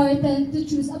is important to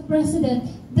choose a president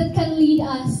that can lead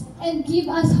us and give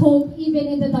us hope even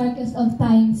in the darkest of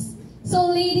times. So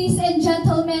ladies and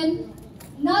gentlemen,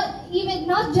 not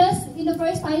just in the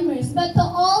first-timers, but to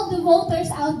all the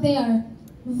voters out there,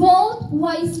 vote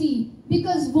wisely,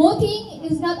 because voting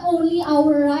is not only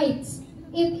our rights,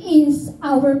 it is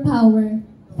our power.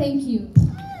 Thank you.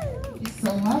 Thank you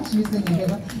so much, Miss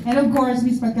Tinigiban. And of course,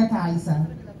 Miss Pagkakaisa.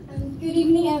 Good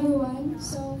evening, everyone.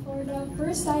 So for the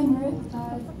first-timer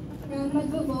na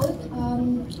mag-vote,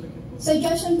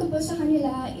 suggestion ko po sa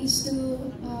kanila is to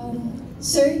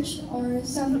search or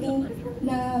something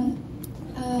na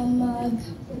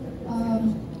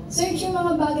search yung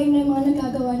mga bagay na mga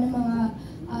nagagawa ng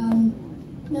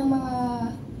mga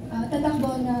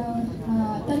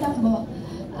tatakbo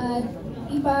at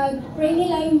ipag-pray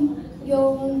nila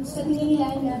yung sa tingin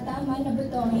nila na tama na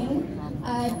botohin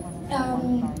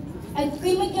at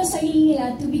commit yung sarili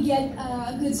nila to be a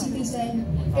good citizen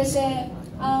kasi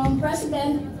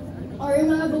president or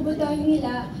mga bobotohin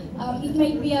nila, it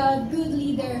might be a good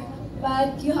leader,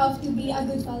 but you have to be a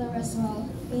good follower as well.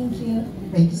 Thank you.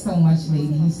 Thank you so much,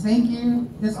 ladies. Thank you.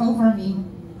 That's all for me.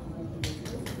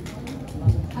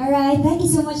 Alright, thank you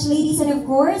so much, ladies, and of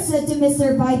course to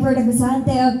Mr. Piper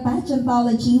Nagusante of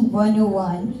Pageantology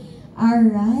 101.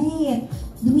 Alright,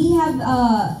 do we have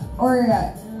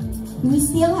do we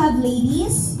still have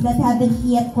ladies that haven't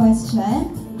yet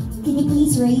questioned? Can you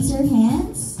please raise your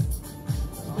hands?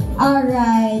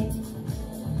 Alright.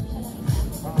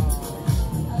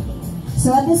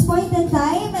 So at this point in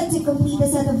time, to complete the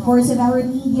set, of course, of our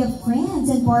media friends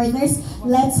and partners,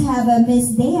 let's have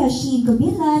Miss Dea Sheen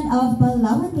Cobilan of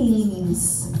Balayong Daily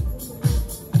News.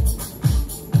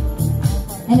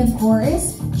 And of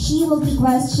course, she will be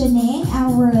questioning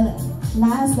our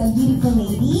last beautiful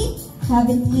lady.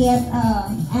 Haven't yet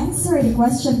answered a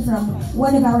question from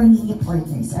one of our media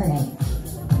partners. All right.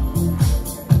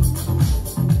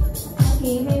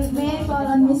 Okay, may I call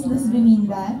on Miss Luz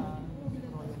Biminda?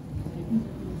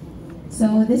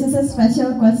 So this is a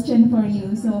special question for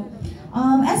you. So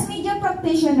as media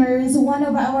practitioners, one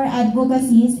of our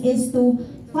advocacies is to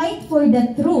fight for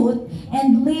the truth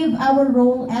and live our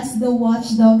role as the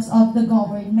watchdogs of the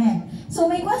government. So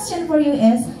my question for you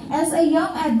is, as a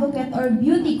young advocate or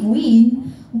beauty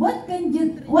queen, what can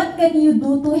you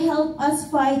do to help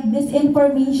us fight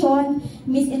disinformation,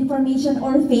 misinformation,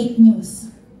 or fake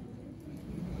news?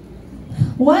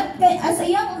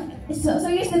 So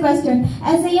here's the question.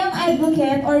 As a young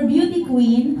advocate or beauty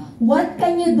queen, what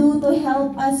can you do to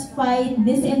help us fight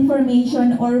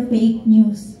disinformation or fake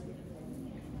news?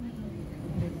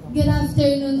 Good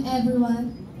afternoon,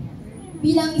 everyone.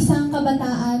 Bilang isang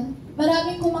kabataan,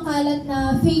 maraming kumakalat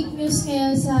na fake news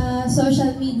ngayon sa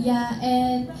social media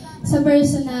and sa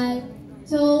personal.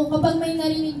 So, kapag may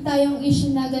narinig tayong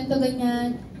issue na ganito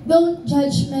ganyan, don't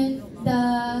judgment the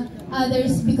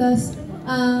others because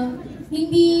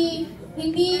hindi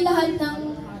lahat ng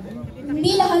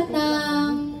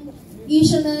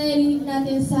issue na narinig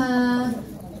natin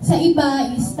sa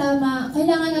iba is tama.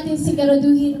 Kailangan natin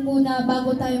siguraduhin muna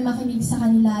bago tayo makinig sa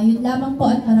kanila. Yun lamang po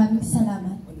at maraming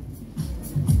salamat.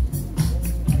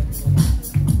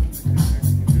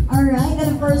 Alright,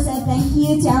 and of course, thank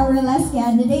you to our last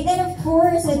candidate, and of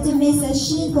course, to Miss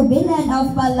Sheen Cobilan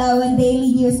of Balayong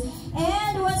Daily News.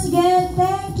 And once again,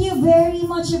 thank you very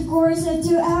much, of course,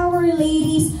 to our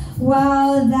ladies.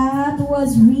 Wow, that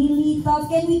was really tough.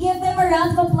 Can we give them a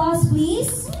round of applause,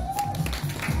 please?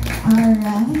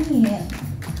 Alright.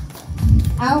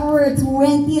 our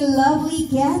 20 lovely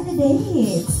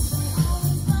candidates.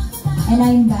 And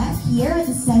I'm back here at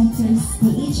the center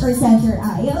stage or center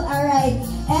aisle. All right.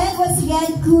 And once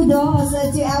again, kudos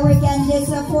to our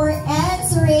candidates for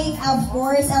answering, of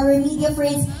course, our media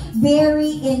friends,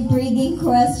 very intriguing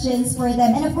questions for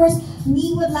them. And of course,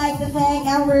 we would like to thank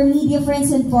our media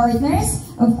friends and partners,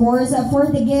 of course, for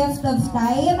the gift of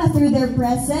time through their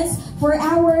presence for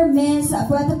our Miss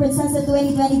Puerto Princesa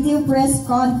 2022 press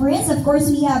conference. Of course,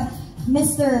 we have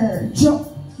Mr.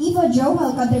 Ivo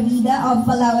Joel Contravida of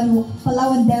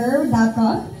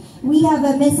PalawanDerror.com. We have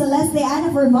Miss Celeste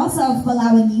Ana Formosa of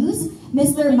Palawan News,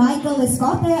 Mr. Michael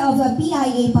Escote of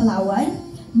PIA Palawan,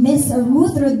 Miss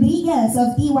Ruth Rodriguez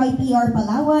of TYPR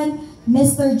Palawan,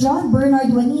 Mr. John Bernard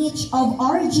Wanich of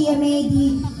RGMA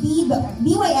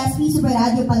DYSP Super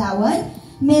Radio Palawan,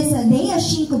 Miss Dea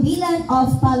Shinkubilan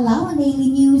of Palawan Daily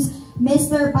News,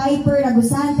 Mr. Piper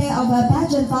Agusante of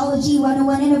Pageantology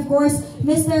 101, and of course,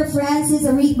 Mr. Francis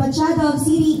Rick Machado of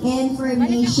City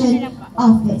Information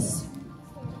Office.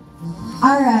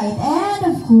 Alright, and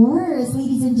of course,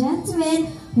 ladies and gentlemen,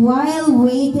 while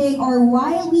waiting or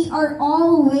while we are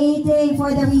all waiting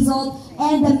for the result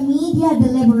and the media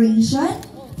deliberation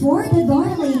for the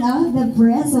Darling of the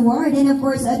Press Award, and of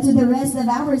course to the rest of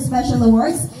our special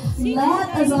awards, let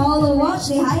us all watch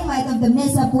the highlight of the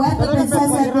Miss Puerto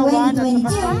Princesa 2022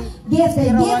 gift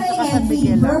giving and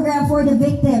feeding program for the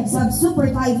victims of Super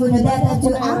Typhoon Odette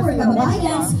to our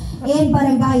kababayans in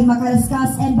Barangay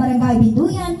Macarascas and Barangay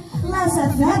Binduyan last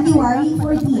February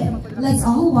 14th. Let's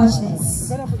all watch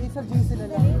this.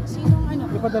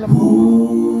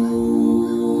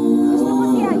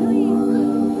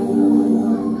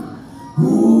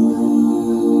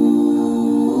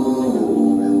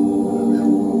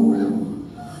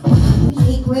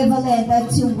 Equivalent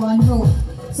to one vote.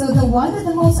 So the one with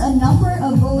the most number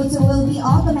of votes will be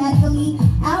automatically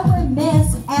our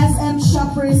Miss SM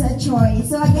Shopper's choice.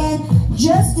 So again,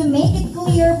 just to make it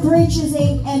clear,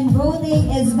 purchasing and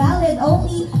voting is valid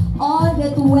only on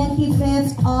the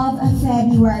 25th of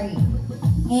February.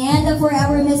 And for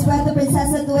our Miss Puerto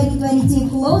Princesa 2022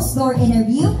 closed door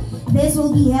interview, this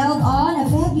will be held on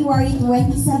February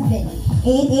 27, 8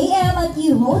 a.m. at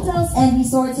the Hotels and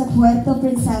Resorts of Puerto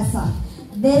Princesa.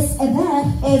 This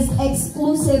event is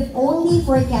exclusive only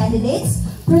for candidates,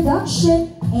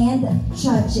 production, and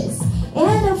judges.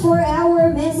 And for our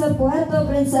Miss Puerto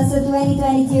Princesa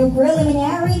 2022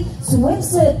 preliminary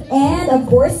swimsuit and of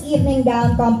course evening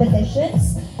gown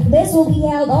competitions, this will be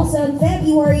held also on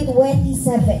February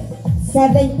 27,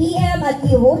 7 p.m. at the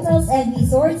Hotels and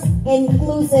Resorts,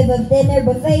 inclusive of dinner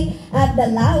buffet at the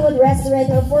Laod Restaurant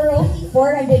for only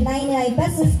 499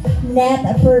 pesos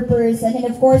net per person. And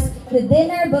of course, the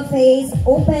dinner buffet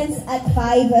opens at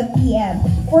 5 p.m.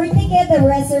 For ticket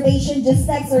reservation, just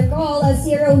text or call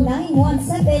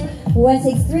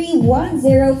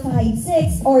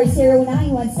 0917-163-1056 or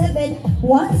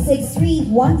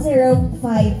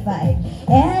 0917-163-1055.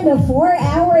 And for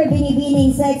our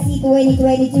Binibining Sexy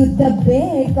 2022, the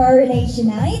Big Coronation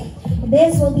Night,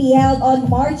 this will be held on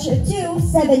March 2,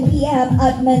 7 p.m.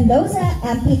 at Mendoza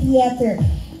Amphitheater.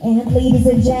 And ladies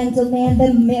and gentlemen,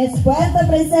 the Miss Puerto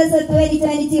Princesa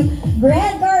 2022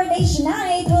 Grand Coronation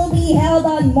Night will be held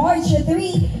on March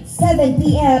 3, 7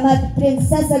 p.m. at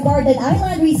Princesa Garden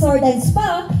Island Resort and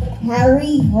Spa,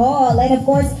 Harry Hall. And of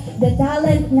course, the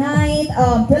Talent Night,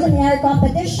 preliminary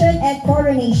competition and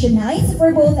coronation nights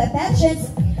for both pageants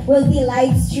will be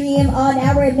live streamed on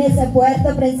our Miss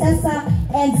Puerto Princesa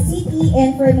and City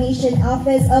Information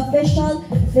Office official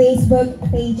Facebook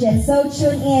pages. So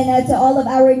tune in to all of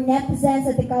our netizens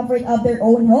at the comfort of their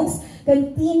own homes.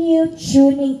 Continue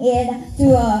tuning in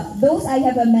to those I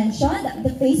have mentioned,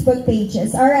 the Facebook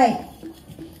pages. All right.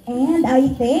 And I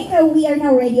think we are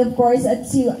now ready, of course,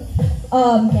 to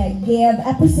give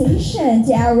appreciation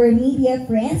to our media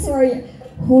friends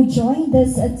who joined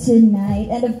us tonight,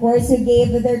 and of course who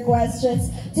gave their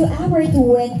questions to our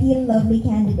 20 lovely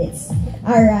candidates.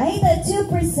 Alright, to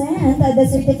present the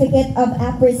certificate of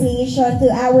appreciation to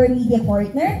our media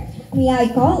partner, may I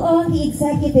call on the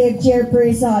executive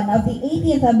chairperson of the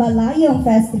 18th Balayong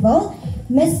Festival,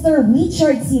 Mr.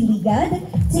 Richard C. Ligad,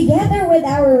 together with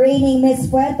our reigning Miss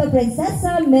Puerto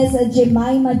Princesa, Miss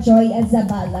Jemima Joy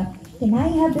Zabala. Can I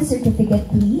have the certificate,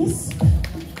 please?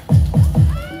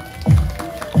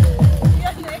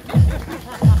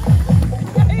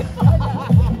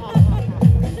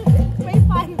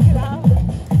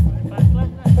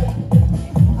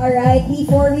 Alright,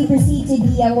 before we proceed to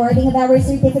the awarding of our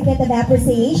certificate of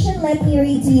appreciation, let me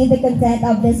read to you the content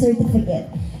of this certificate.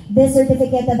 This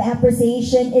certificate of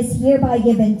appreciation is hereby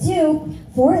given to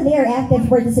for their active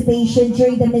participation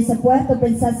during the Miss Puerto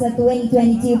Princesa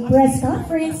 2022 press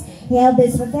conference held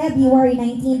this February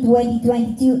 19,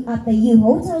 2022 at the U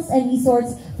Hotels and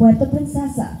Resorts Puerto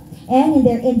Princesa, and in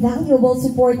their invaluable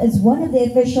support as one of the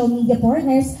official media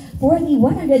partners for the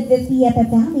 150th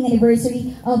founding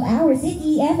anniversary of our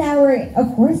city and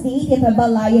of course, the 80th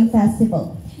Balayong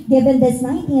Festival. Given this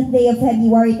 19th day of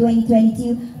February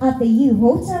 2022 at the U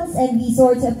Hotels and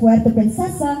Resorts of Puerto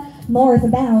Princesa,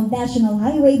 northbound National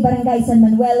Highway, Barangay San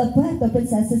Manuel, Puerto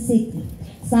Princesa City.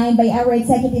 Signed by our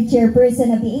Executive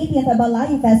Chairperson of the 80th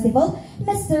Balayong Festival,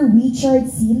 Mr. Richard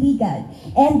C. Ligad.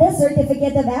 And this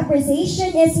certificate of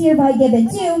appreciation is hereby given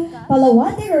to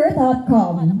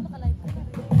palawanderer.com.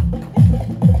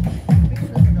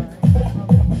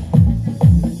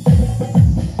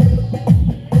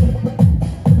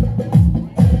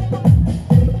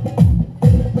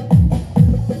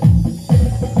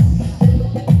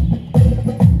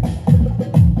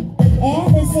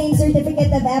 Certificate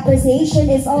of appreciation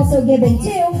is also given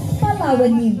to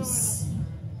Palawan News.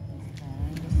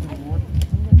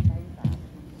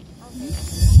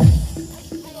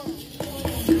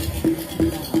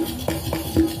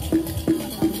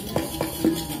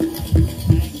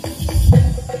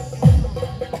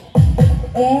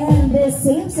 And the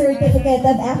same certificate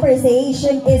of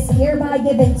appreciation is hereby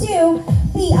given to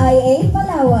PIA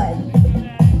Palawan.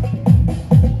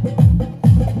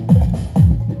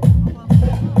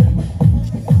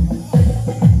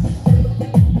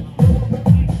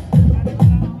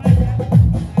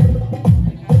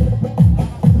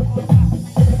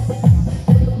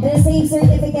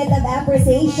 Certificate of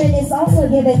appreciation is also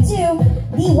given to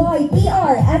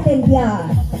DYPR Atendia.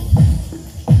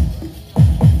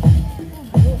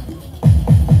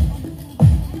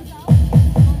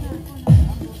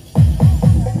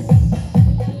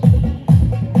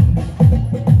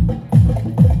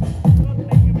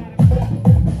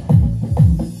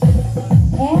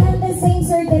 And the same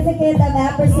certificate of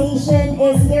appreciation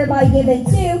is hereby given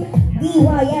to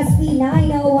DYSP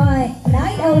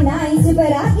 909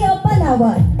 Superadio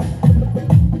Palawan.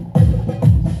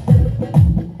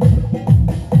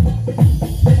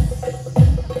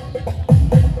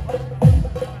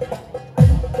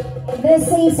 The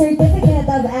same certificate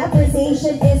of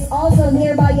appreciation is also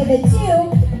hereby given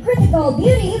to Critical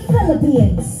Beauty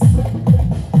Philippines.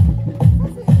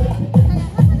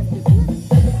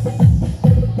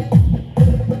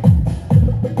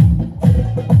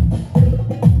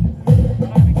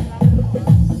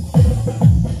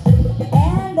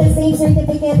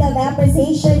 Certificate of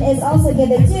appreciation is also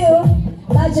given to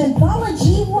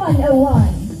Pageantology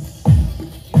 101.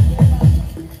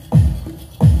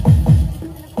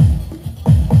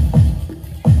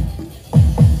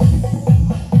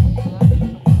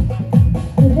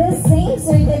 The same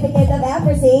certificate of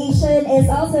appreciation is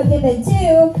also given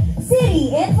to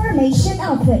City Information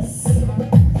Office.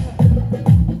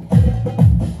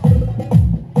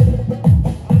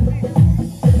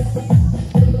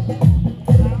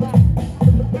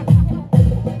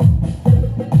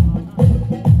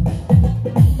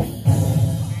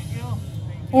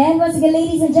 And once again,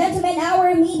 ladies and gentlemen,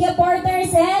 our media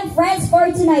partners and friends for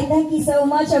tonight, thank you so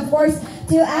much, of course,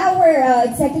 to our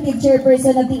Executive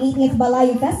Chairperson of the 80th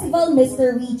Balayong Festival,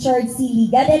 Mr. Richard C.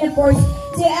 Ligad, and of course,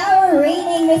 to our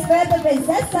reigning Miss Puerto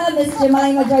Princesa, Miss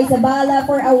Jemima Joy Zabala,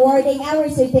 for awarding our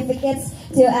certificates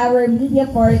to our media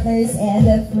partners and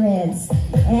friends.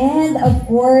 And of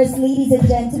course, ladies and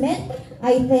gentlemen,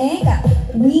 I think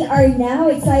we are now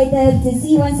excited to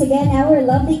see once again our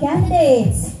lovely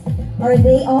candidates. Are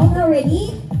they all now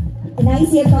ready? Can I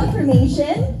see a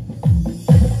confirmation?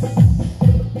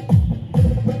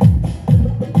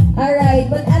 Alright,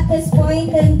 but at this point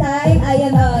in time, I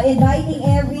am inviting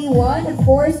everyone, of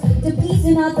course, to please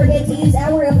do not forget to use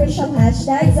our official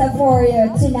hashtags for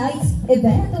tonight's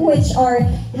event, which are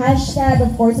hashtag,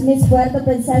 of course, Miss Puerto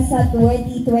Princesa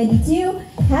 2022,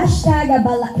 hashtag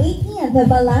 18th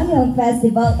Balayong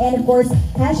Festival, and of course,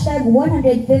 hashtag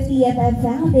 150th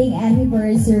Founding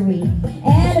Anniversary.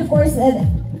 And of course,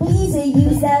 please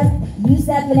use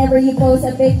that whenever you post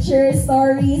a picture,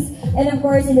 stories, and of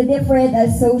course in the different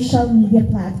social media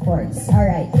platforms.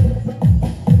 Alright.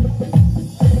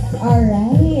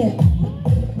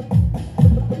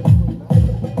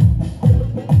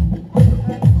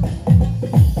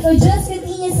 So just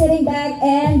continue sitting back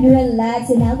and relax,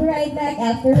 and I'll be right back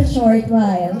after a short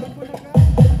while.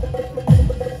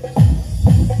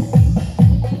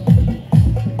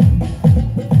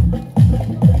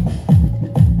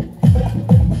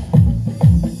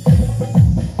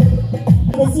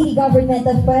 The City Government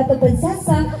of Puerto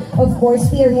Princesa Of course,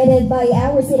 spearheaded by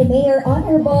our City Mayor,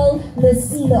 Honorable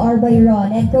Lucilo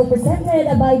Arbayron, and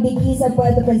co-presented by Miss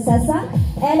Puerto Princesa,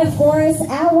 and of course,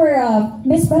 our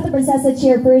Miss Puerto Princesa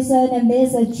chairperson,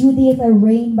 Miss Judith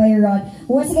Rain Bayron.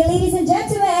 Once again, ladies and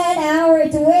gentlemen, our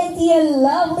 20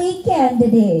 lovely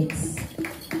candidates.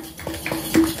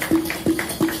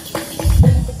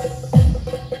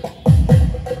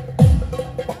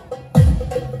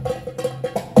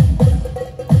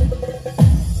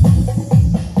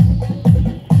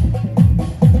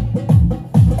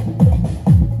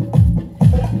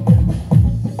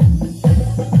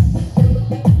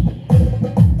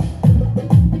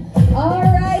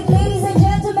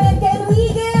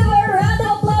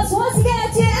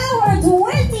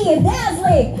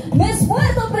 Miss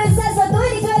Puerto Princesa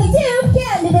 2022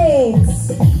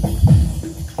 candidates.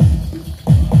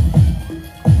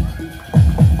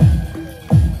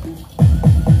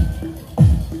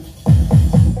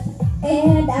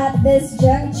 And at this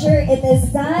juncture, it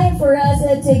is time for us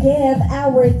to give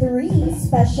our 3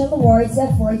 special awards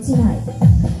for tonight.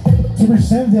 To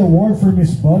present the award for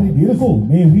Miss Body Beautiful,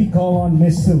 may we call on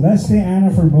Miss Celeste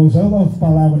Ana Formoso of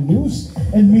Palawan News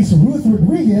and Miss Ruth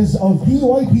Rodriguez of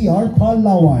DYPR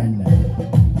Palawan.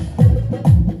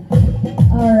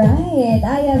 Alright,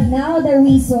 I have now the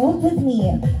result with me.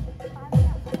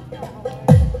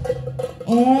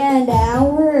 And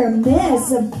our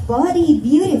Miss Body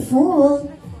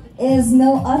Beautiful is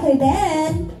no other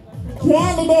than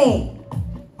candidate.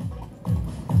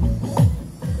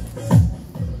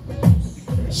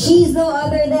 She's no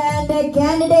other than the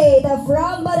candidate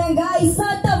from Barangay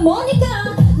Santa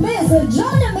Monica, Miss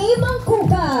Jonami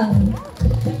Mangkukang.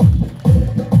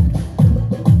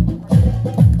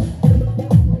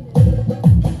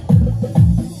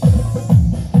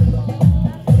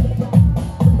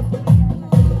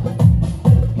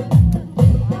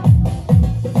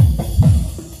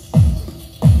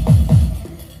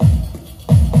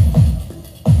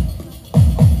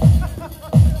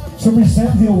 To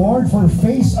present the award for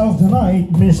Face of the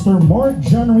Night, Mr. Mark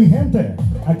John Rihente,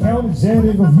 Account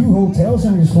Executive of U Hotels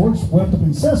and Resorts, Puerto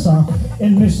Princesa,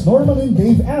 and Miss Normalyn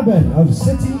Dave Aben of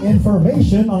City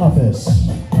Information Office.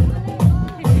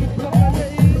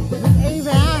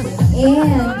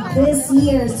 And this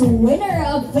year's winner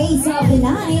of Face of the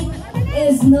Night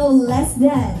is no less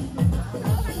than...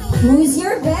 Who's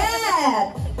your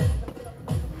bet?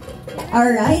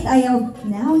 Alright, I have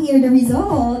now here the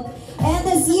result. And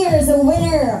this year's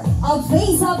winner of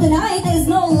Face of the Night is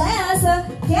no less a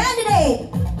candidate.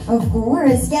 Of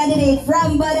course, candidate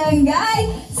from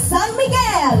Barangay San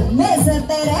Miguel, Miss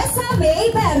Teresa May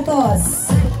Bertos.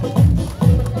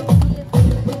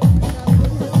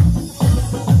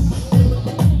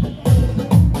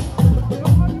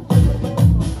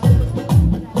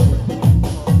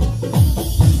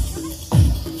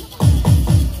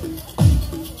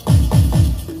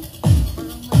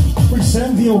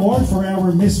 Present the award for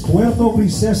our Miss Puerto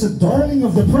Princesa Darling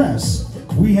of the Press.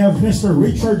 We have Mr.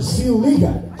 Richard C.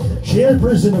 Ligan,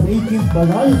 Chairperson of 18th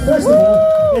Balayong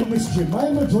Festival, and Miss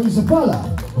Jemima Joy Zapala,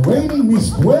 reigning Miss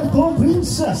Puerto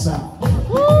Princesa.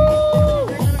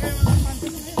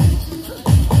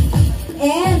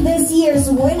 And this year's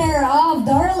winner of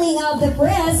Darling of the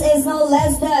Press is no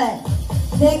less than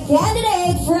the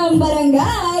candidate from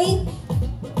Barangay.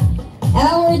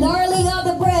 Our Darling of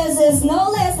the Press is no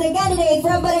less the candidate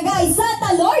from Barangay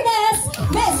Santa Lourdes,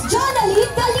 Miss Jonaline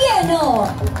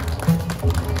Calieno.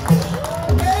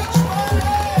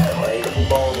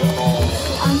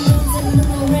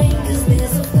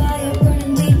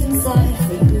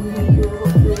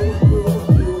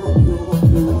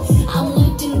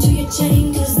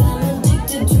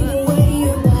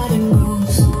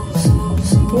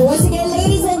 Once again,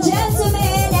 ladies and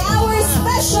gentlemen, our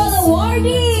special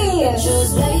awardee.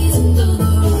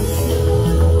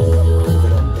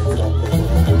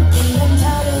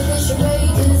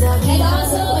 And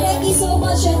also, thank you so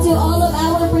much to all of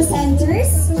our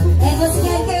presenters. And once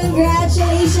again,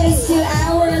 congratulations to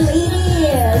our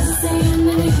ladies.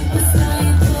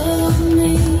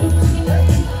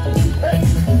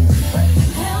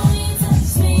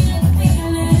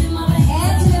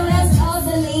 And to the rest of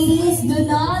the ladies, do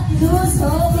not lose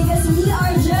hope because we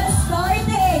are just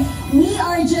starting. We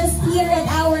are just here at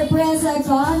our press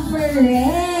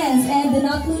conference. And do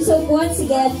not lose hope once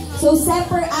again. So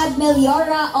semper ad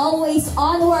meliora, always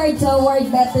onward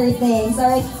toward better things.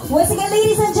 Alright, once again,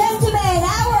 ladies and gentlemen,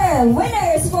 our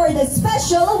winners for the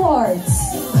special awards.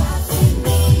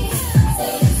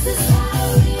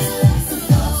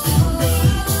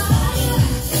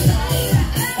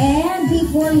 And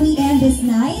before we end this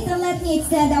night, let me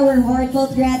extend our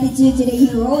heartfelt gratitude to the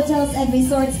Hero Hotels and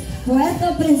Resorts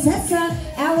Puerto Princesa,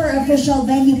 our official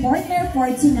venue partner for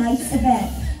tonight's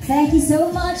event. Thank you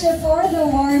so much for the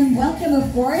warm welcome,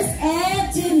 of course,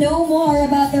 and to know more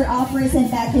about their offers and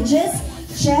packages,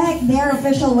 check their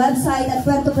official website at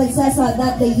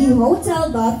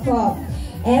puertoprincesa.theuhotel.com.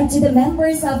 And to the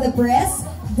members of the press,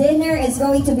 dinner is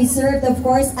going to be served, of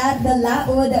course, at the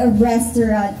Laud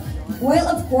restaurant. Well,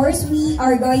 of course, we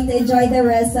are going to enjoy the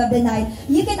rest of the night.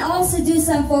 You can also do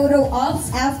some photo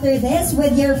ops after this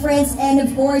with your friends and,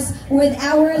 of course, with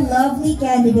our lovely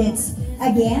candidates.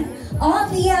 Again,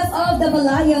 on behalf of the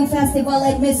Balayong Festival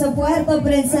and Miss Puerto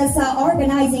Princesa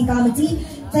Organizing Committee,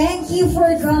 thank you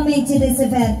for coming to this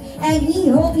event, and we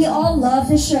hope you all love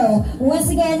the show.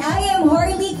 Once again, I am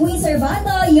Harley Queen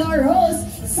Servando, your host,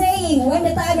 saying when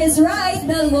the time is right,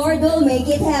 the Lord will make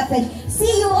it happen.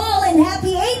 See you all and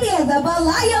happy 80th, the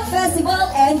Balayong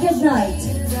Festival, and good night.